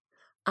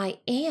 I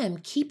am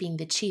keeping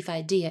the chief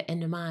idea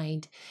in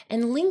mind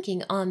and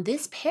linking on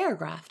this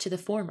paragraph to the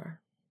former.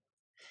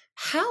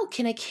 How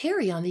can I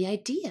carry on the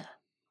idea?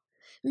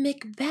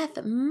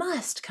 Macbeth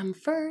must come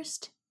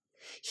first.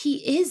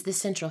 He is the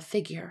central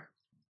figure.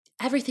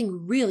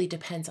 Everything really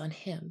depends on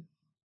him.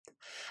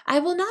 I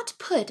will not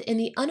put in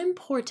the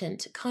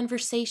unimportant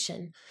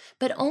conversation,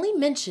 but only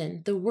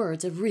mention the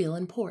words of real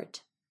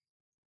import.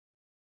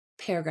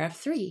 Paragraph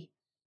 3.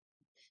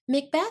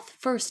 Macbeth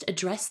first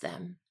addressed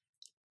them,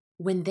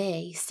 when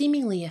they,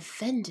 seemingly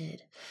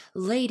offended,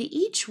 laid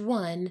each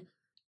one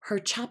her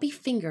choppy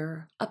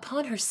finger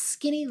upon her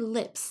skinny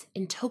lips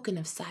in token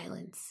of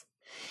silence,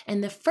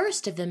 and the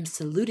first of them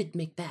saluted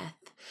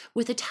Macbeth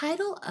with the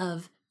title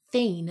of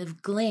Thane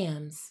of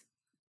Glamis.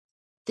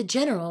 The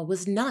general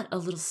was not a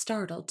little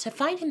startled to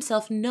find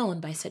himself known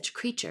by such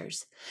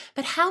creatures,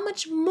 but how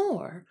much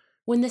more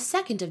when the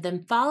second of them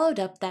followed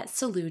up that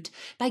salute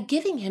by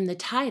giving him the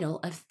title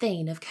of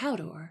Thane of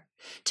Cawdor,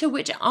 to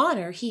which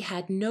honor he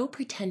had no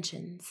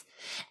pretensions.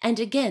 And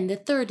again the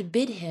third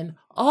bid him,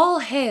 All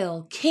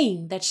hail,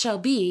 king that shall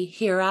be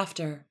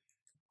hereafter.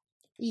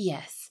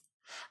 Yes,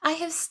 I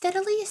have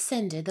steadily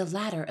ascended the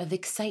ladder of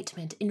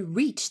excitement and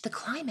reached the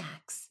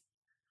climax.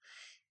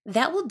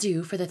 That will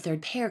do for the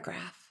third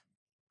paragraph.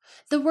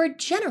 The word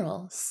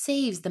general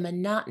saves the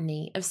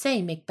monotony of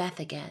saying Macbeth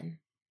again.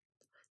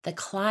 The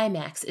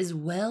climax is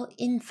well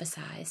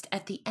emphasized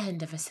at the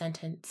end of a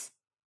sentence.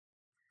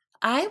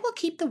 I will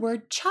keep the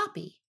word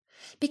choppy,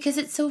 because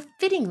it so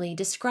fittingly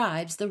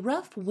describes the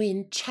rough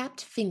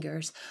wind-chapped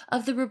fingers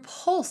of the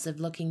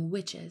repulsive-looking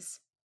witches.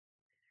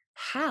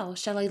 How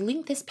shall I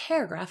link this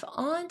paragraph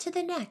on to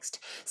the next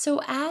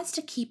so as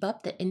to keep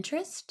up the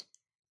interest?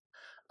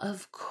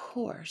 Of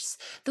course,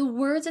 the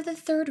words of the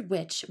third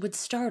witch would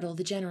startle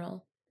the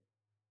general.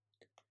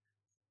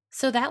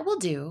 So that will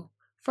do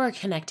for a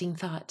connecting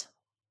thought.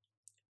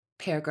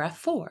 Paragraph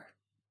 4.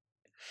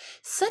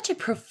 Such a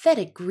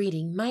prophetic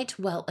greeting might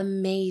well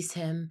amaze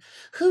him,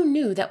 who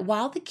knew that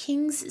while the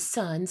king's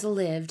sons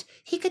lived,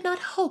 he could not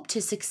hope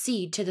to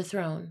succeed to the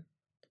throne.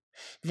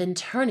 Then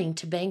turning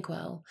to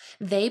Banquo,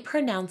 they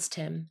pronounced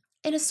him,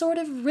 in a sort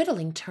of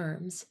riddling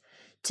terms,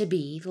 to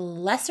be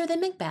lesser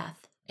than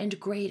Macbeth and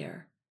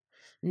greater,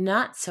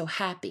 not so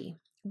happy,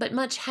 but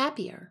much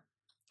happier,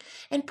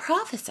 and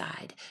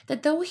prophesied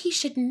that though he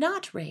should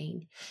not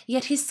reign,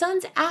 yet his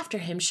sons after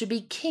him should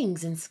be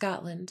kings in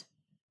Scotland.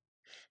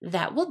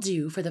 That will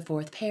do for the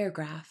fourth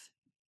paragraph.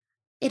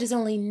 It is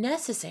only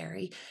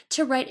necessary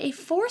to write a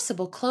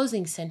forcible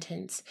closing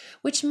sentence,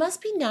 which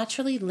must be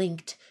naturally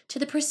linked to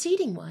the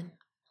preceding one.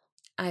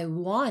 I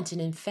want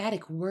an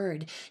emphatic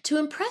word to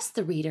impress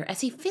the reader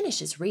as he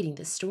finishes reading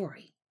the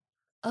story.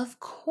 Of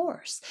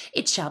course,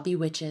 it shall be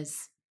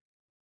witches.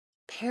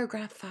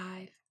 Paragraph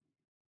 5.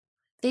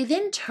 They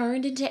then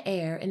turned into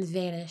air and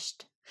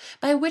vanished,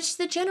 by which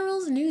the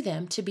generals knew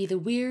them to be the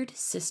Weird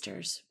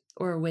Sisters,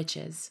 or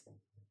witches.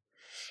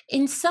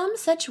 In some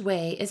such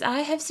way as I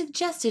have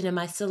suggested in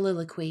my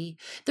soliloquy,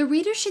 the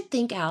reader should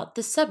think out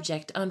the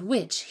subject on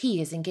which he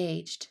is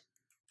engaged.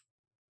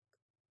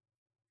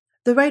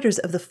 The writers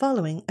of the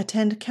following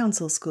attend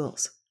council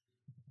schools.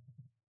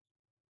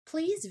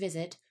 Please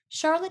visit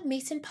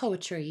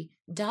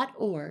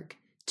charlottemasonpoetry.org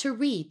to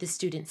read the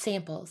student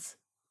samples.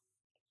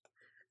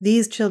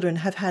 These children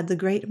have had the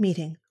great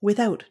meeting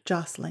without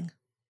jostling.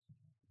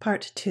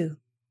 Part 2.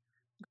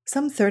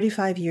 Some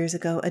 35 years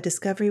ago a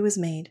discovery was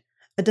made,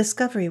 a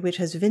discovery which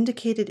has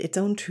vindicated its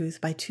own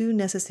truth by two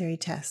necessary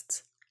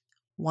tests.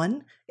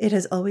 1. It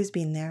has always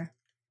been there.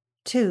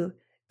 2.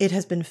 It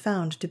has been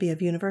found to be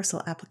of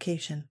universal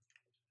application.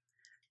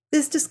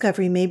 This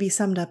discovery may be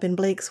summed up in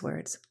Blake's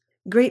words,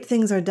 "Great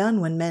things are done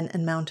when men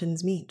and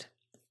mountains meet."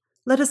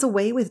 "Let us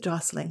away with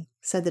jostling,"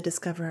 said the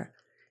discoverer.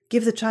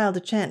 "Give the child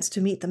a chance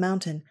to meet the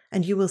mountain,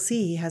 and you will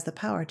see he has the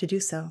power to do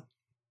so."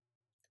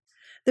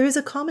 There is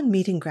a common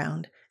meeting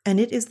ground, and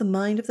it is the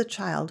mind of the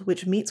child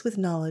which meets with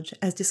knowledge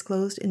as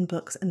disclosed in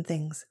books and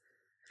things.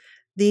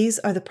 These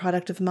are the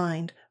product of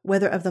mind,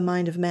 whether of the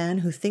mind of man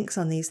who thinks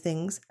on these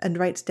things and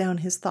writes down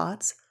his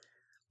thoughts,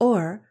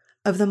 or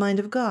of the mind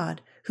of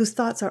God, whose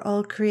thoughts are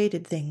all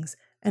created things,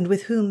 and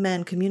with whom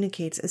man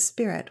communicates as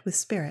spirit with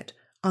spirit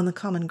on the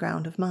common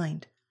ground of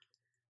mind.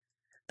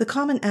 The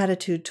common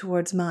attitude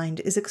towards mind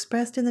is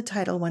expressed in the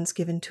title once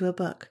given to a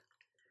book,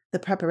 The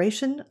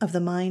Preparation of the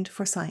Mind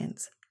for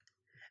Science.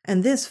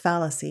 And this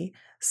fallacy,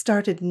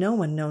 started no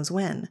one knows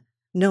when,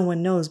 no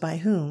one knows by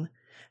whom,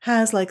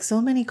 has, like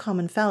so many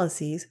common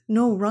fallacies,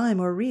 no rhyme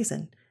or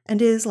reason, and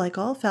is, like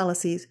all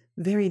fallacies,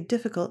 very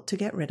difficult to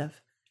get rid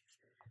of.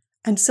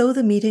 And so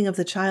the meeting of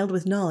the child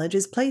with knowledge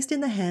is placed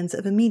in the hands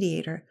of a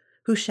mediator,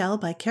 who shall,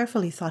 by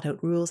carefully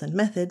thought-out rules and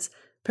methods,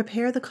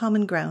 prepare the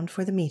common ground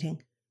for the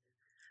meeting.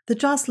 The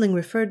jostling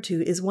referred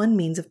to is one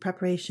means of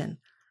preparation,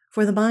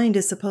 for the mind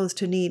is supposed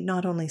to need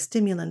not only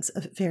stimulants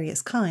of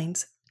various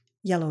kinds,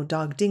 yellow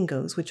dog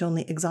dingoes which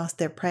only exhaust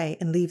their prey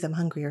and leave them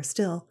hungrier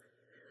still,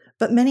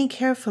 but many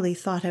carefully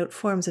thought-out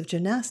forms of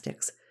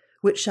gymnastics,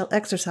 which shall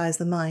exercise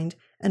the mind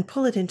and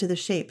pull it into the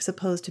shape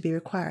supposed to be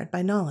required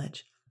by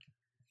knowledge.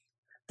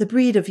 The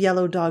breed of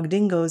yellow dog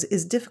dingoes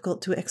is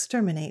difficult to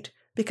exterminate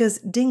because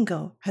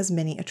dingo has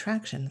many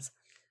attractions.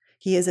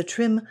 He is a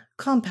trim,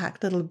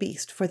 compact little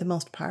beast for the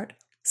most part,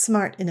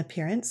 smart in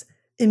appearance,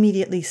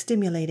 immediately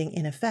stimulating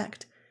in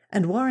effect,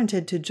 and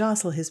warranted to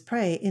jostle his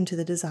prey into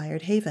the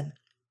desired haven.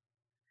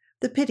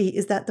 The pity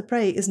is that the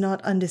prey is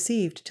not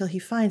undeceived till he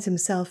finds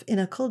himself in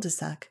a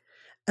cul-de-sac,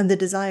 and the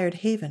desired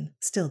haven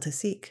still to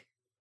seek.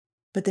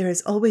 But there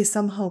is always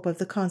some hope of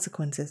the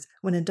consequences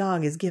when a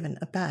dog is given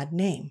a bad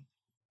name.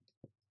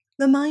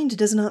 The mind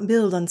does not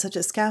build on such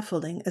a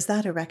scaffolding as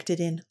that erected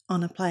in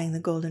On Applying the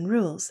Golden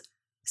Rules.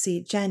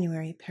 See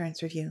January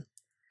Parents' Review.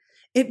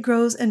 It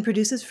grows and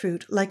produces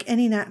fruit like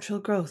any natural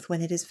growth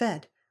when it is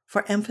fed,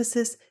 for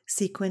emphasis,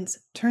 sequence,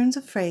 turns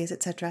of phrase,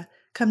 etc.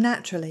 come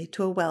naturally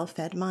to a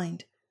well-fed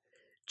mind.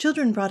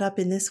 Children brought up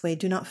in this way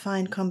do not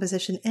find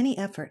composition any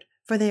effort,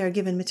 for they are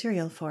given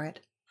material for it.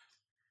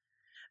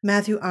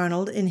 Matthew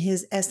Arnold, in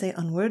his essay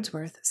on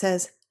Wordsworth,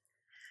 says,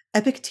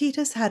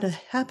 Epictetus had a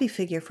happy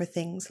figure for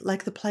things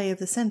like the play of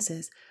the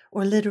senses,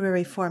 or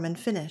literary form and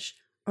finish,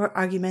 or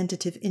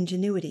argumentative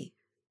ingenuity,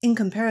 in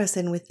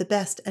comparison with the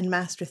best and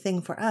master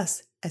thing for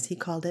us, as he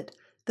called it,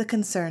 the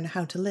concern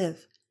how to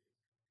live.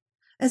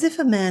 As if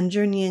a man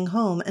journeying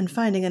home and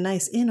finding a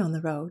nice inn on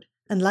the road,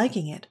 and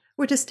liking it,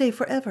 were to stay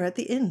forever at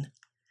the inn.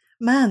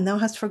 Man, thou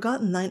hast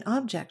forgotten thine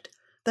object.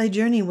 Thy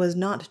journey was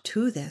not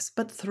to this,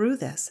 but through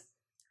this.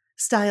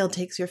 Style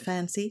takes your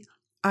fancy,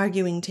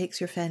 arguing takes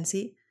your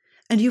fancy,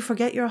 and you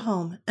forget your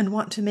home and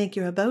want to make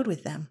your abode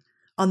with them,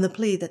 on the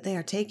plea that they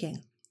are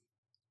taking.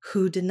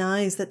 Who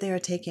denies that they are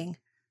taking,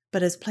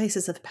 but as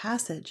places of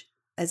passage,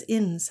 as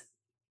inns?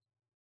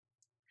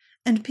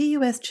 And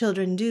PUS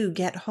children do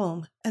get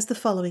home, as the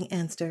following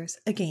answers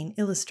again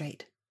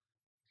illustrate.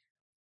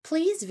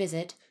 Please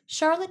visit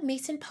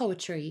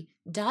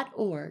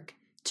charlottemasonpoetry.org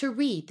to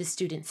read the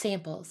student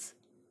samples.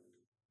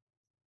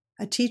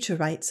 A teacher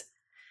writes,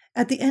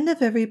 at the end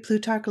of every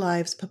Plutarch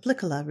Lives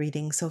Publicola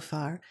reading so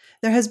far,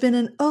 there has been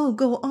an, oh,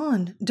 go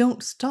on,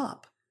 don't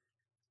stop.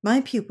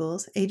 My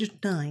pupils,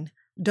 aged 9,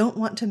 don't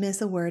want to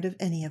miss a word of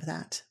any of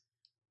that.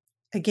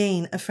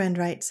 Again, a friend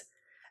writes,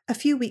 a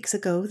few weeks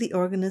ago, the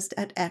organist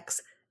at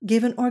X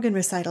gave an organ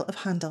recital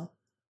of Handel.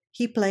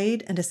 He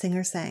played and a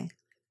singer sang.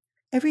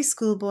 Every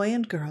schoolboy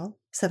and girl,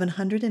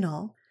 700 in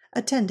all,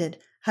 attended,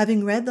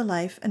 having read the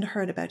life and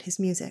heard about his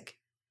music.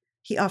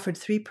 He offered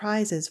 3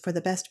 prizes for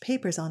the best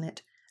papers on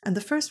it, and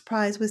the first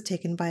prize was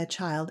taken by a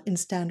child in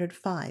Standard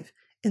 5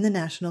 in the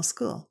National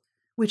School,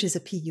 which is a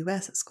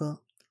PUS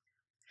school.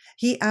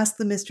 He asked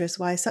the mistress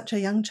why such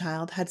a young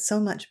child had so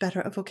much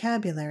better a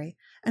vocabulary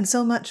and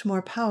so much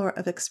more power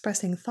of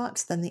expressing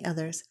thoughts than the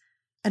others,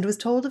 and was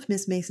told of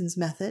Miss Mason's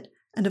method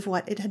and of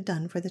what it had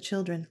done for the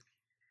children.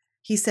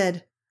 He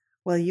said,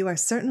 well, you are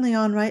certainly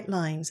on right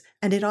lines,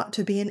 and it ought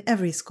to be in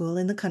every school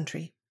in the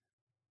country.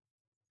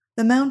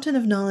 The mountain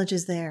of knowledge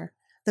is there,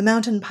 the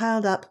mountain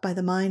piled up by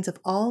the minds of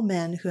all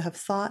men who have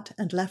thought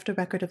and left a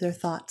record of their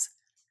thoughts.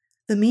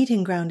 The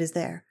meeting ground is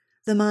there,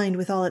 the mind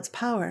with all its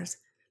powers,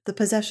 the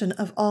possession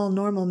of all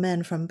normal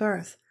men from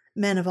birth,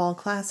 men of all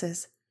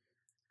classes.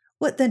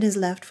 What then is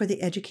left for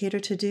the educator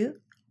to do?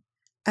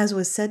 As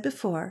was said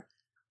before,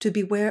 to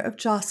beware of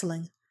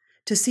jostling,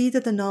 to see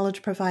that the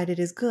knowledge provided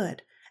is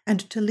good, and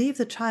to leave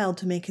the child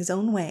to make his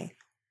own way,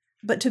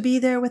 but to be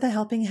there with a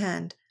helping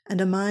hand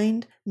and a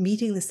mind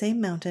meeting the same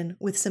mountain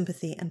with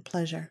sympathy and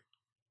pleasure.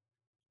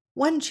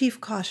 One chief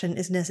caution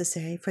is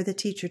necessary for the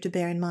teacher to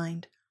bear in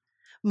mind.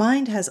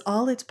 Mind has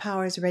all its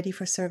powers ready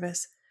for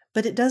service,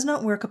 but it does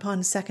not work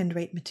upon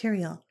second-rate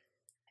material.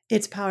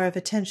 Its power of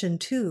attention,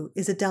 too,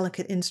 is a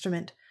delicate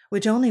instrument,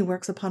 which only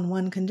works upon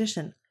one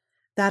condition,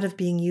 that of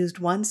being used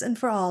once and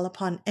for all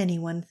upon any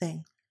one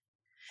thing.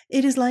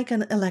 It is like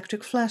an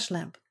electric flash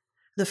lamp.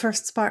 The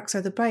first sparks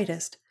are the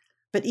brightest,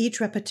 but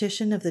each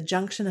repetition of the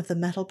junction of the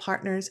metal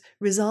partners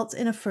results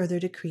in a further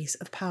decrease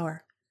of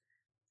power.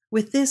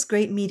 With this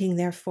great meeting,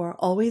 therefore,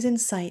 always in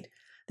sight,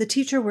 the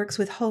teacher works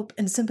with hope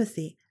and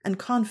sympathy and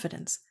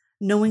confidence,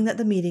 knowing that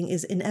the meeting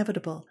is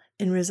inevitable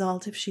in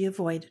result if she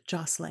avoid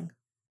jostling.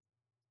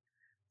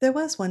 There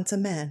was once a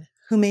man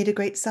who made a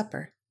great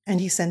supper, and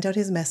he sent out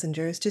his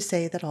messengers to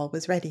say that all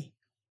was ready.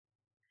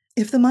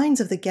 If the minds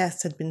of the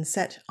guests had been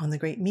set on the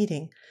great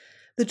meeting,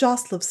 the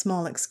jostle of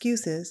small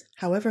excuses,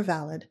 however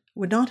valid,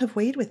 would not have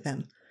weighed with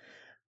them,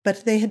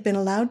 but they had been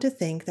allowed to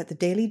think that the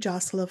daily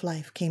jostle of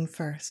life came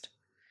first.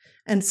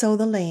 And so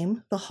the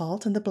lame, the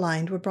halt, and the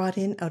blind were brought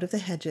in out of the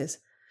hedges,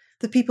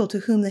 the people to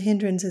whom the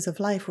hindrances of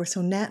life were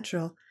so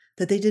natural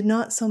that they did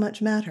not so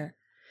much matter,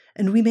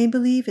 and we may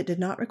believe it did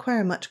not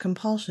require much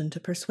compulsion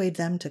to persuade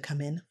them to come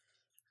in.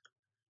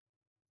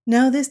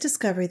 Now this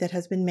discovery that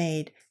has been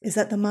made is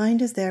that the mind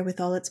is there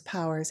with all its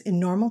powers in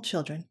normal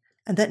children,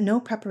 and that no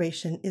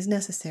preparation is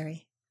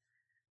necessary.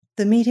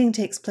 The meeting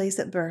takes place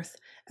at birth,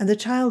 and the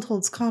child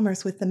holds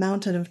commerce with the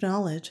mountain of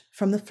knowledge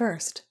from the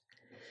first.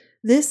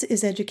 This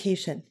is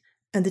education,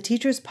 and the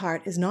teacher's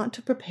part is not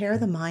to prepare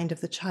the mind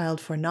of the child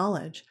for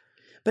knowledge,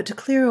 but to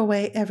clear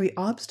away every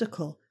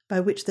obstacle by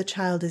which the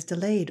child is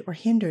delayed or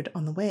hindered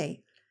on the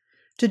way,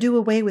 to do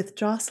away with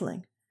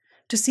jostling,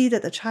 to see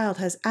that the child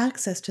has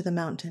access to the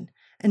mountain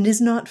and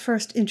is not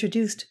first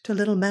introduced to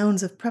little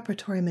mounds of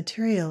preparatory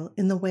material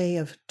in the way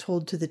of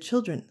told to the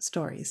children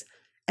stories,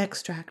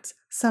 extracts,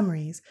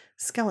 summaries,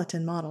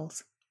 skeleton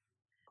models.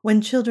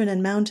 When children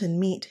and mountain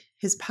meet,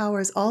 his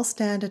powers all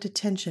stand at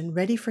attention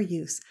ready for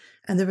use,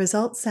 and the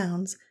result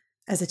sounds,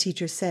 as a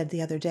teacher said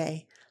the other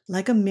day,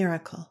 like a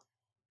miracle.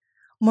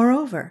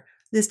 Moreover,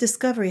 this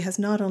discovery has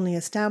not only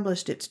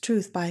established its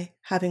truth by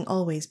having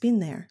always been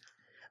there,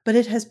 but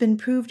it has been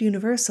proved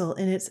universal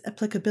in its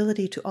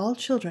applicability to all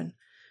children,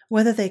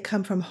 whether they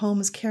come from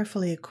homes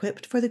carefully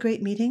equipped for the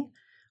great meeting,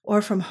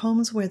 or from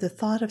homes where the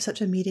thought of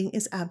such a meeting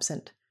is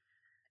absent.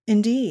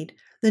 Indeed,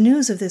 the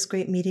news of this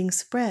great meeting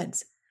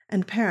spreads,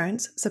 and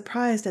parents,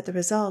 surprised at the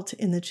result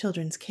in the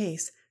children's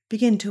case,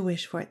 begin to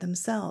wish for it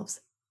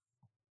themselves.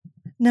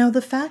 Now,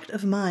 the fact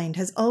of mind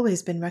has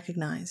always been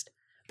recognized,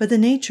 but the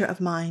nature of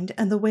mind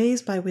and the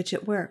ways by which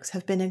it works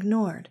have been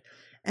ignored,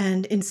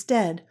 and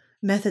instead,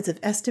 Methods of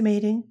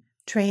estimating,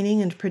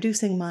 training, and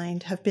producing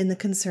mind have been the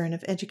concern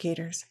of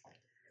educators.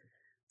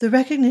 The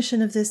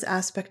recognition of this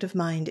aspect of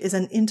mind is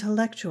an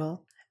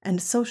intellectual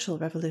and social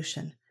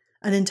revolution,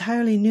 an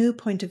entirely new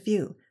point of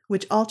view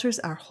which alters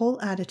our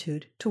whole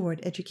attitude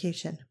toward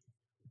education.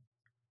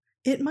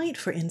 It might,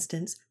 for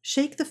instance,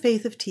 shake the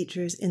faith of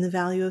teachers in the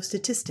value of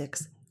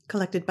statistics,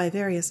 collected by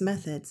various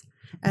methods,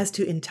 as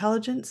to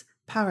intelligence,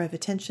 power of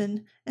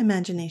attention,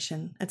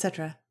 imagination,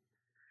 etc.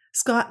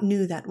 Scott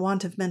knew that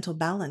want of mental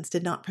balance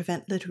did not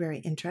prevent literary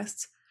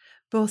interests.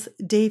 Both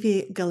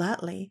Davy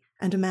Gellatley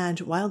and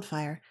Madge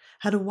Wildfire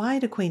had a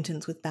wide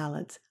acquaintance with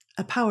ballads,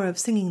 a power of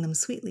singing them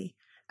sweetly,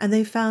 and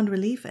they found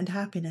relief and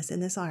happiness in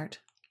this art.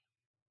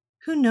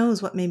 Who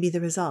knows what may be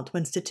the result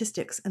when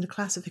statistics and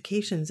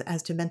classifications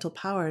as to mental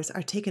powers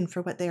are taken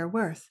for what they are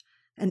worth,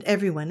 and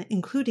everyone,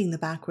 including the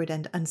backward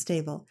and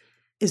unstable,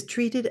 is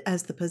treated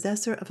as the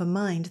possessor of a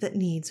mind that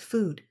needs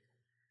food.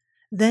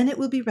 Then it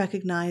will be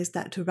recognized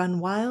that to run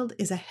wild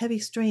is a heavy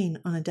strain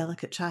on a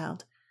delicate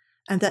child,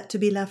 and that to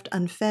be left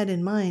unfed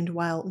in mind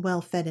while well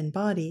fed in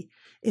body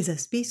is a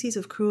species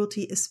of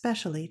cruelty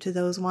especially to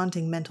those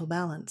wanting mental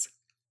balance.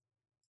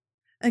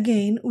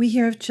 Again, we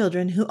hear of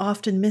children who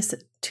often miss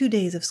 2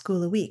 days of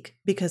school a week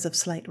because of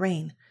slight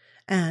rain,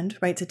 and,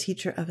 writes a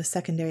teacher of a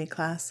secondary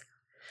class,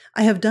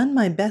 "I have done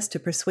my best to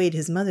persuade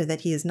his mother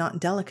that he is not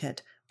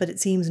delicate, but it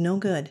seems no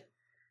good.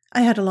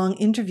 I had a long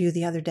interview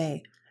the other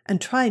day, and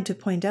tried to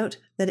point out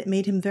that it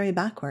made him very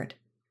backward.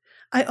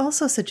 I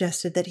also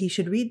suggested that he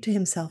should read to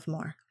himself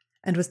more,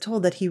 and was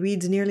told that he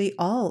reads nearly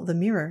all The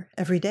Mirror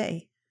every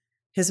day.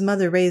 His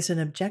mother raised an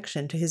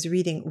objection to his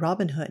reading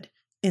Robin Hood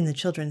in the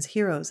Children's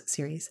Heroes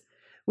series,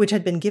 which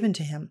had been given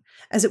to him,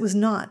 as it was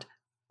not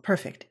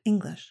perfect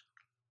English.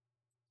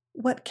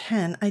 What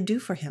can I do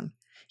for him?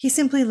 He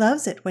simply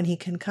loves it when he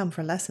can come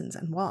for lessons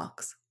and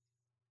walks."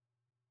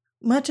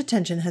 Much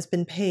attention has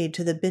been paid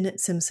to the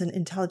Binet-Simpson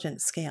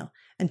intelligence scale,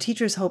 and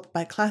teachers hope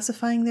by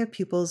classifying their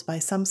pupils by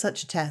some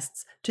such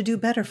tests to do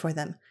better for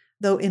them,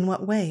 though in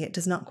what way it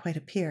does not quite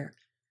appear.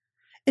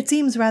 It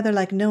seems rather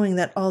like knowing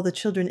that all the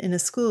children in a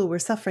school were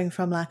suffering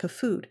from lack of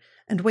food,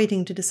 and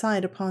waiting to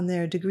decide upon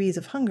their degrees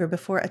of hunger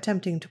before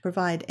attempting to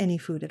provide any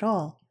food at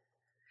all.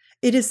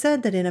 It is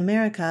said that in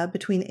America,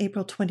 between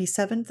April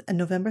 27th and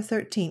November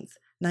 13th,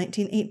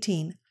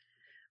 1918,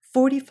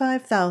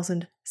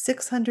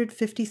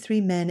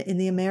 45,653 men in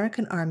the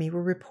American Army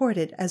were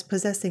reported as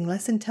possessing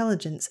less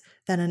intelligence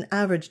than an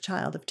average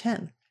child of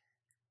 10.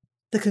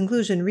 The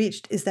conclusion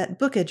reached is that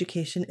book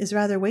education is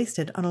rather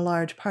wasted on a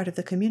large part of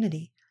the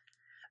community.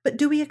 But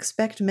do we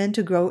expect men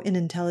to grow in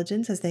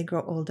intelligence as they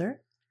grow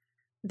older?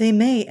 They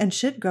may and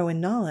should grow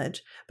in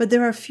knowledge, but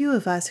there are few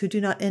of us who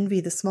do not envy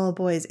the small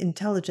boy's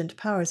intelligent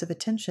powers of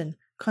attention,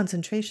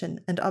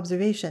 concentration, and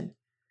observation.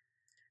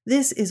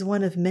 This is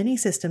one of many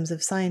systems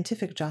of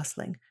scientific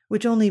jostling,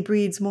 which only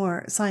breeds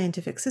more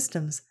scientific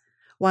systems,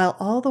 while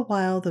all the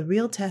while the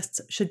real tests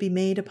should be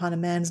made upon a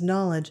man's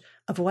knowledge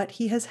of what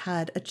he has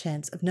had a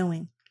chance of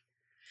knowing.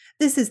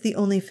 This is the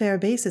only fair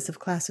basis of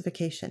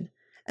classification,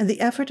 and the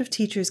effort of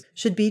teachers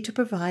should be to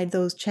provide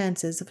those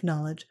chances of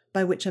knowledge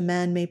by which a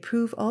man may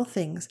prove all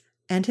things,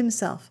 and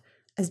himself,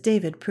 as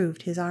David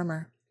proved his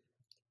armor.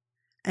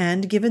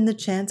 And, given the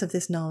chance of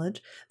this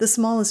knowledge, the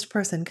smallest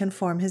person can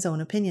form his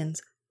own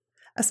opinions.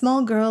 A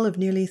small girl of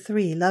nearly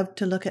 3 loved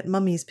to look at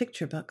Mummy's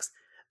picture books,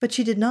 but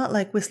she did not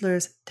like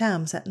Whistler's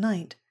Thames at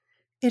Night.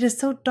 "It is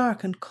so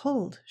dark and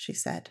cold," she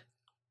said.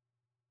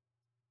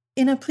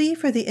 In a plea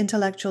for the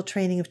intellectual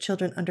training of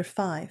children under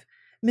 5,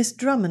 Miss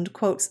Drummond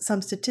quotes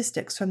some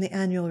statistics from the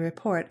annual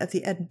report of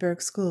the Edinburgh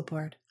School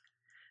Board.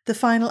 The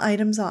final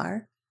items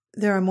are: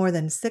 there are more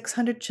than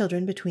 600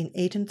 children between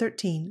 8 and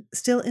 13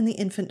 still in the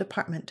infant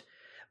department,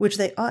 which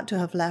they ought to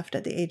have left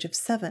at the age of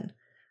 7,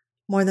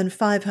 more than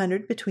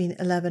 500 between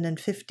 11 and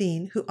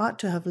 15 who ought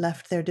to have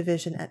left their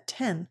division at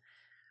 10,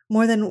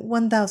 more than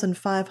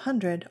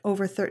 1,500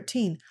 over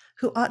 13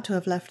 who ought to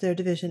have left their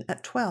division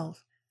at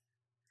 12.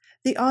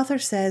 The author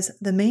says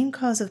the main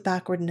cause of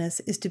backwardness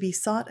is to be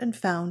sought and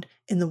found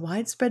in the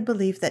widespread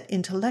belief that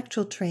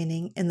intellectual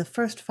training in the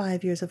first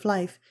 5 years of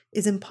life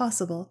is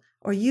impossible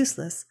or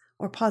useless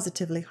or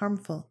positively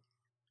harmful.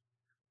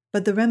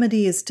 But the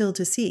remedy is still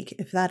to seek,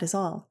 if that is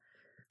all.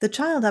 The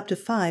child up to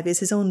 5 is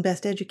his own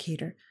best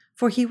educator,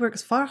 for he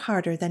works far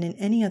harder than in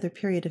any other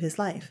period of his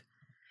life,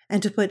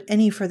 and to put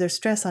any further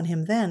stress on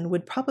him then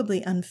would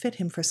probably unfit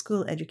him for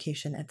school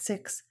education at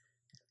 6.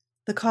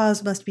 The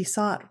cause must be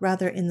sought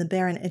rather in the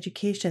barren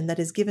education that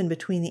is given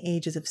between the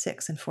ages of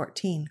 6 and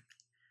 14.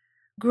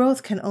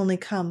 Growth can only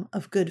come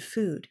of good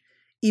food.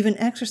 Even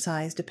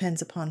exercise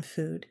depends upon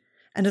food,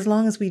 and as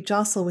long as we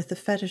jostle with the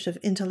fetish of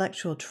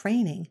intellectual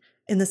training,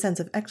 in the sense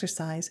of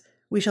exercise,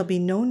 we shall be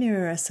no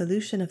nearer a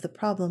solution of the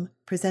problem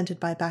presented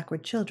by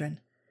backward children.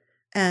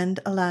 And,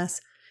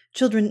 alas,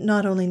 children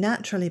not only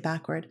naturally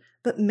backward,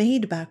 but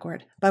made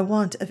backward by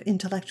want of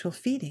intellectual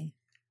feeding.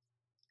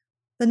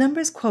 The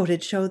numbers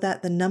quoted show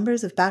that the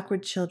numbers of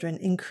backward children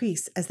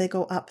increase as they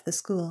go up the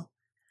school.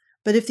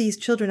 But if these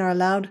children are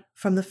allowed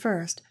from the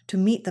first to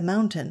meet the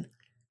mountain,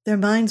 Their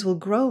minds will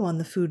grow on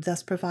the food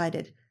thus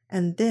provided,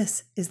 and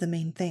this is the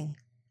main thing.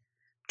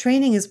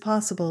 Training is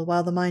possible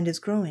while the mind is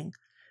growing,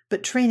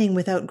 but training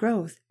without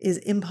growth is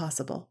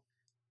impossible.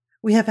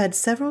 We have had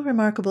several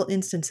remarkable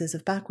instances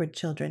of backward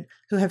children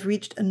who have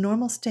reached a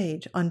normal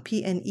stage on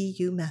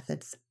PNEU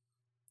methods.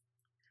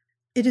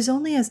 It is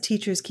only as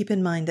teachers keep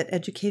in mind that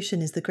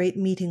education is the great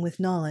meeting with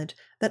knowledge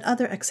that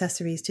other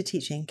accessories to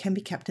teaching can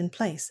be kept in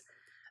place.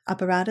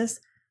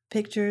 Apparatus,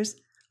 pictures,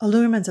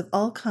 allurements of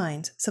all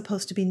kinds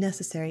supposed to be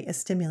necessary as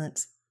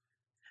stimulants.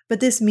 But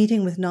this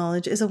meeting with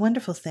knowledge is a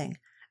wonderful thing,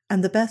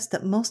 and the best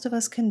that most of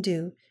us can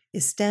do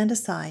is stand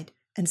aside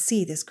and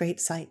see this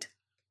great sight.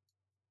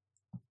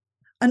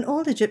 An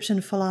old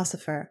Egyptian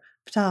philosopher,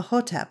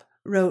 Ptahhotep,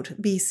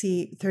 wrote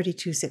BC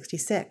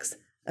 3266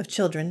 of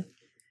children,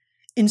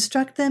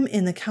 "Instruct them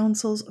in the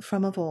counsels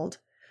from of old,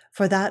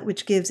 for that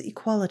which gives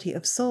equality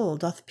of soul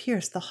doth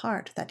pierce the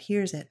heart that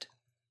hears it."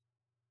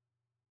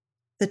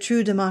 The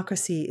true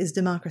democracy is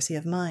democracy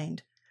of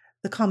mind,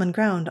 the common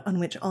ground on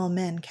which all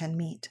men can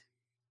meet.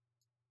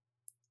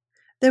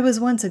 There was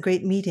once a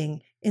great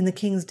meeting in the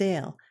King's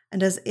Dale,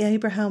 and as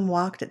Abraham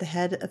walked at the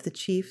head of the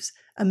chiefs,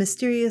 a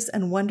mysterious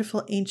and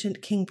wonderful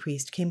ancient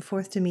king-priest came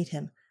forth to meet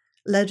him.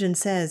 Legend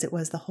says it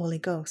was the Holy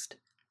Ghost.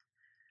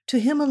 To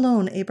him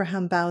alone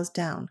Abraham bows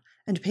down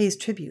and pays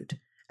tribute,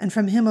 and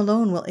from him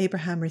alone will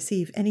Abraham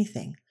receive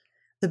anything,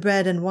 the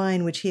bread and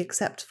wine which he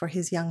accepts for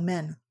his young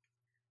men.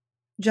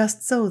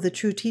 Just so the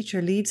true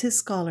teacher leads his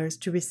scholars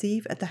to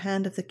receive at the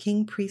hand of the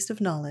king-priest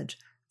of knowledge,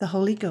 the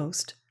Holy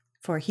Ghost,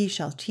 for he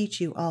shall teach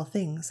you all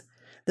things,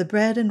 the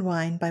bread and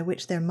wine by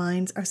which their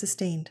minds are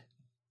sustained.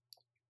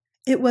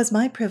 It was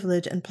my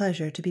privilege and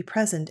pleasure to be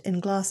present in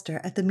Gloucester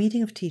at the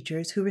meeting of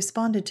teachers who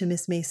responded to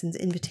Miss Mason's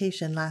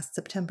invitation last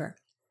September.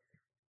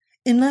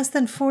 In less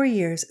than 4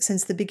 years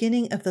since the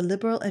beginning of the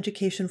Liberal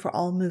Education for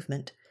All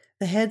movement,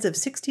 the heads of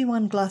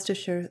 61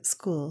 Gloucestershire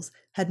schools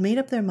had made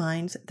up their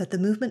minds that the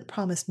movement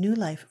promised new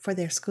life for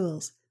their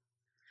schools.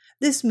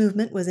 This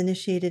movement was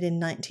initiated in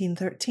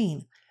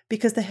 1913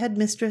 because the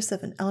headmistress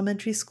of an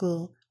elementary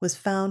school was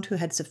found who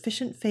had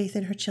sufficient faith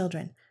in her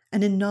children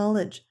and in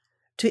knowledge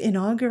to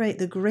inaugurate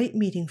the great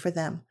meeting for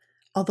them,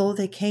 although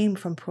they came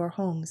from poor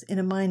homes in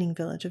a mining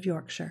village of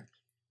Yorkshire.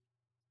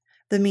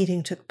 The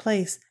meeting took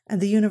place, and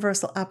the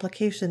universal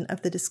application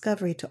of the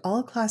discovery to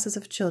all classes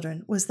of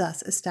children was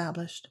thus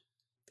established.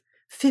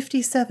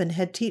 57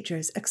 head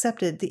teachers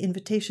accepted the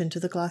invitation to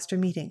the Gloucester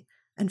meeting,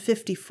 and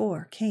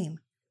 54 came.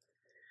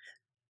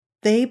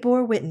 They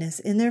bore witness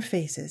in their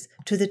faces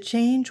to the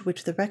change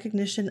which the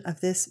recognition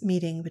of this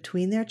meeting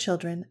between their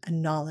children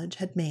and knowledge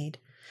had made,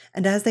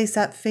 and as they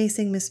sat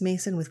facing Miss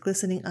Mason with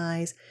glistening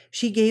eyes,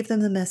 she gave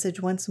them the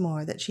message once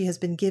more that she has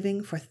been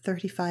giving for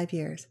 35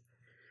 years.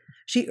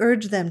 She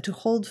urged them to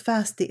hold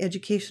fast the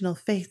educational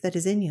faith that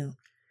is in you,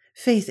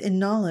 faith in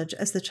knowledge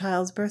as the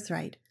child's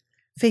birthright,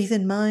 faith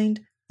in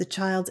mind, the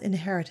child's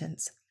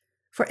inheritance,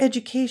 for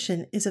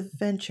education is a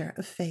venture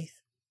of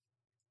faith.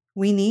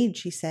 We need,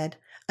 she said,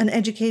 an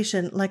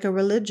education like a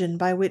religion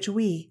by which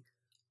we,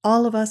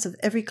 all of us of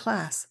every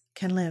class,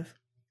 can live.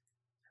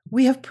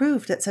 We have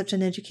proved that such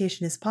an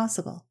education is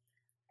possible.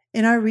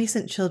 In our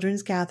recent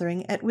children's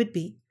gathering at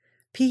Whitby,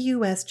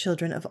 PUS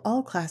children of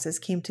all classes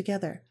came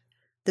together.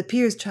 The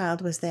peer's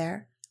child was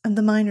there, and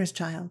the miner's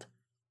child.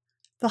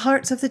 The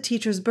hearts of the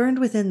teachers burned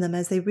within them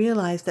as they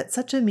realized that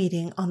such a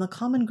meeting on the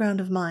common ground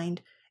of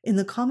mind, in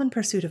the common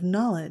pursuit of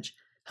knowledge,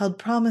 held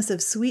promise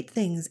of sweet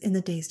things in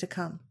the days to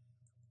come.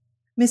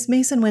 Miss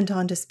Mason went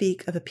on to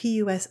speak of a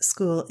PUS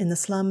school in the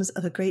slums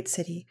of a great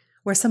city,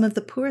 where some of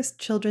the poorest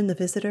children the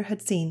visitor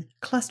had seen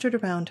clustered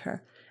around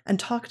her and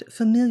talked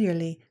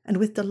familiarly and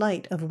with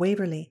delight of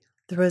Waverley,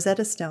 the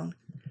Rosetta Stone,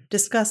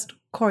 discussed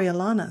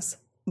Coriolanus,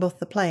 both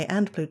the play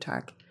and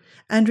Plutarch,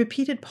 and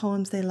repeated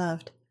poems they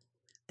loved.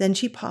 Then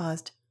she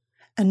paused,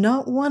 and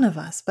not one of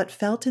us but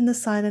felt in the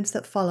silence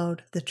that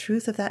followed the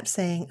truth of that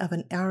saying of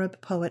an Arab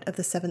poet of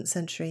the 7th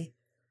century.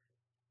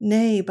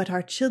 Nay, but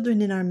our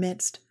children in our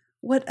midst,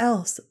 what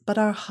else but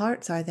our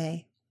hearts are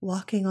they,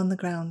 walking on the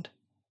ground?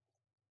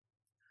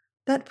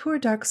 That poor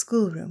dark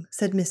schoolroom,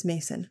 said Miss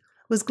Mason,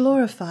 was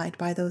glorified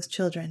by those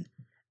children,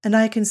 and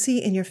I can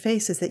see in your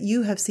faces that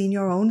you have seen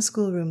your own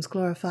schoolrooms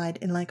glorified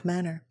in like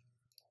manner.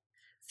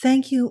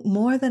 Thank you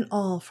more than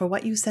all for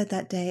what you said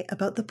that day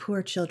about the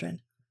poor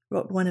children,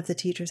 wrote one of the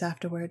teachers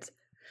afterwards.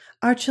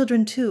 Our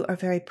children, too, are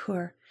very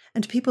poor,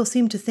 and people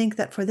seem to think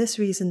that for this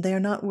reason they are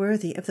not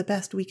worthy of the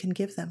best we can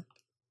give them.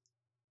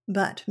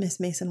 But, Miss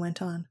Mason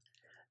went on,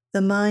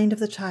 the mind of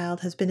the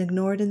child has been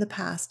ignored in the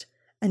past,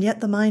 and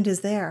yet the mind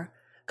is there,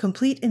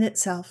 complete in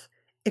itself,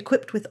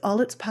 equipped with all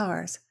its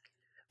powers.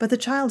 But the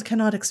child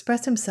cannot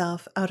express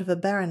himself out of a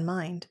barren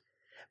mind.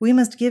 We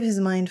must give his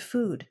mind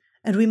food,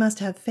 and we must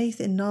have faith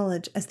in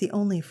knowledge as the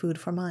only food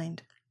for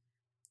mind.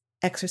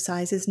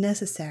 Exercise is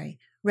necessary,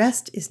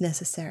 rest is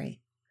necessary,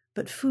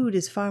 but food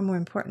is far more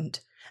important,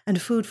 and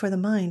food for the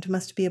mind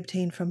must be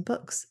obtained from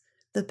books,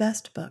 the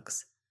best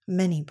books,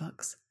 many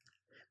books.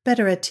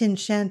 Better a tin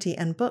shanty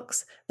and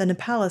books than a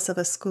palace of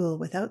a school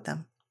without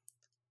them.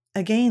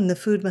 Again, the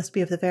food must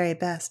be of the very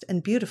best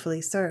and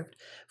beautifully served,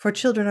 for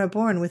children are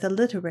born with a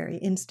literary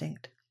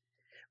instinct.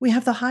 We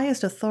have the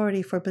highest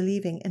authority for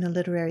believing in a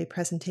literary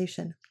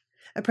presentation,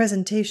 a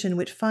presentation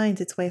which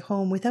finds its way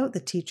home without the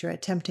teacher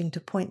attempting to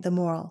point the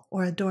moral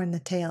or adorn the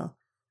tale.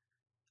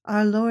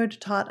 Our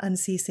Lord taught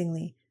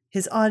unceasingly.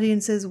 His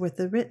audiences were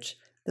the rich,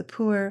 the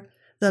poor,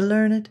 the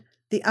learned,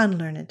 the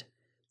unlearned,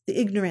 the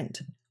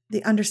ignorant,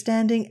 the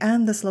understanding,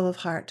 and the slow of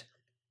heart.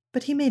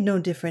 But he made no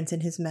difference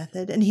in his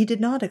method, and he did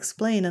not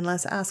explain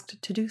unless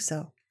asked to do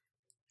so.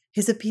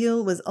 His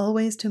appeal was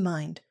always to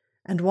mind,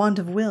 and want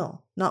of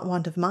will, not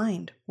want of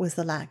mind, was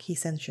the lack he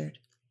censured.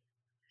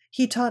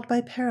 He taught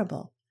by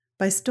parable,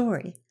 by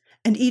story,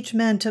 and each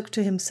man took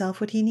to himself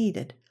what he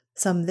needed,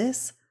 some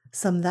this,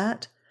 some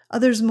that,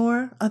 others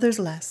more, others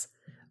less,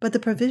 but the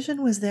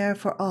provision was there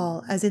for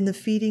all, as in the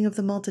feeding of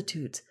the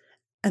multitudes,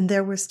 and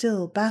there were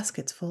still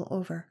baskets full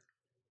over.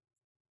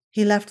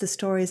 He left the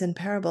stories and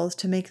parables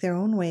to make their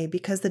own way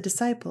because the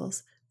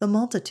disciples, the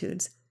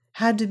multitudes,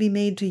 had to be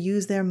made to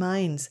use their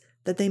minds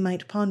that they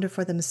might ponder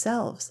for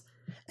themselves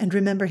and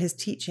remember his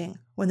teaching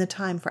when the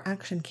time for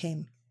action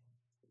came.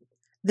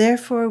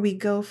 Therefore we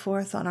go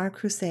forth on our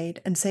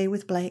crusade and say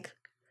with Blake,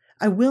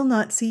 I will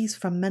not cease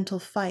from mental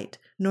fight,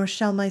 nor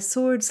shall my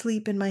sword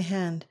sleep in my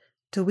hand,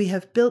 till we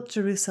have built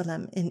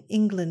Jerusalem in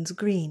England's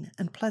green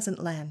and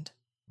pleasant land.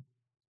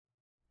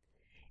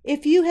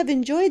 If you have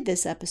enjoyed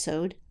this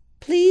episode,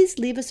 please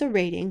leave us a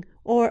rating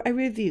or a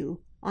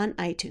review on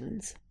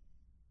iTunes.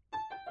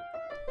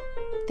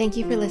 Thank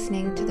you for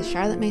listening to the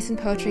Charlotte Mason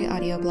Poetry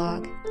audio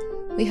blog.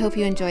 We hope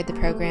you enjoyed the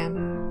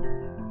program.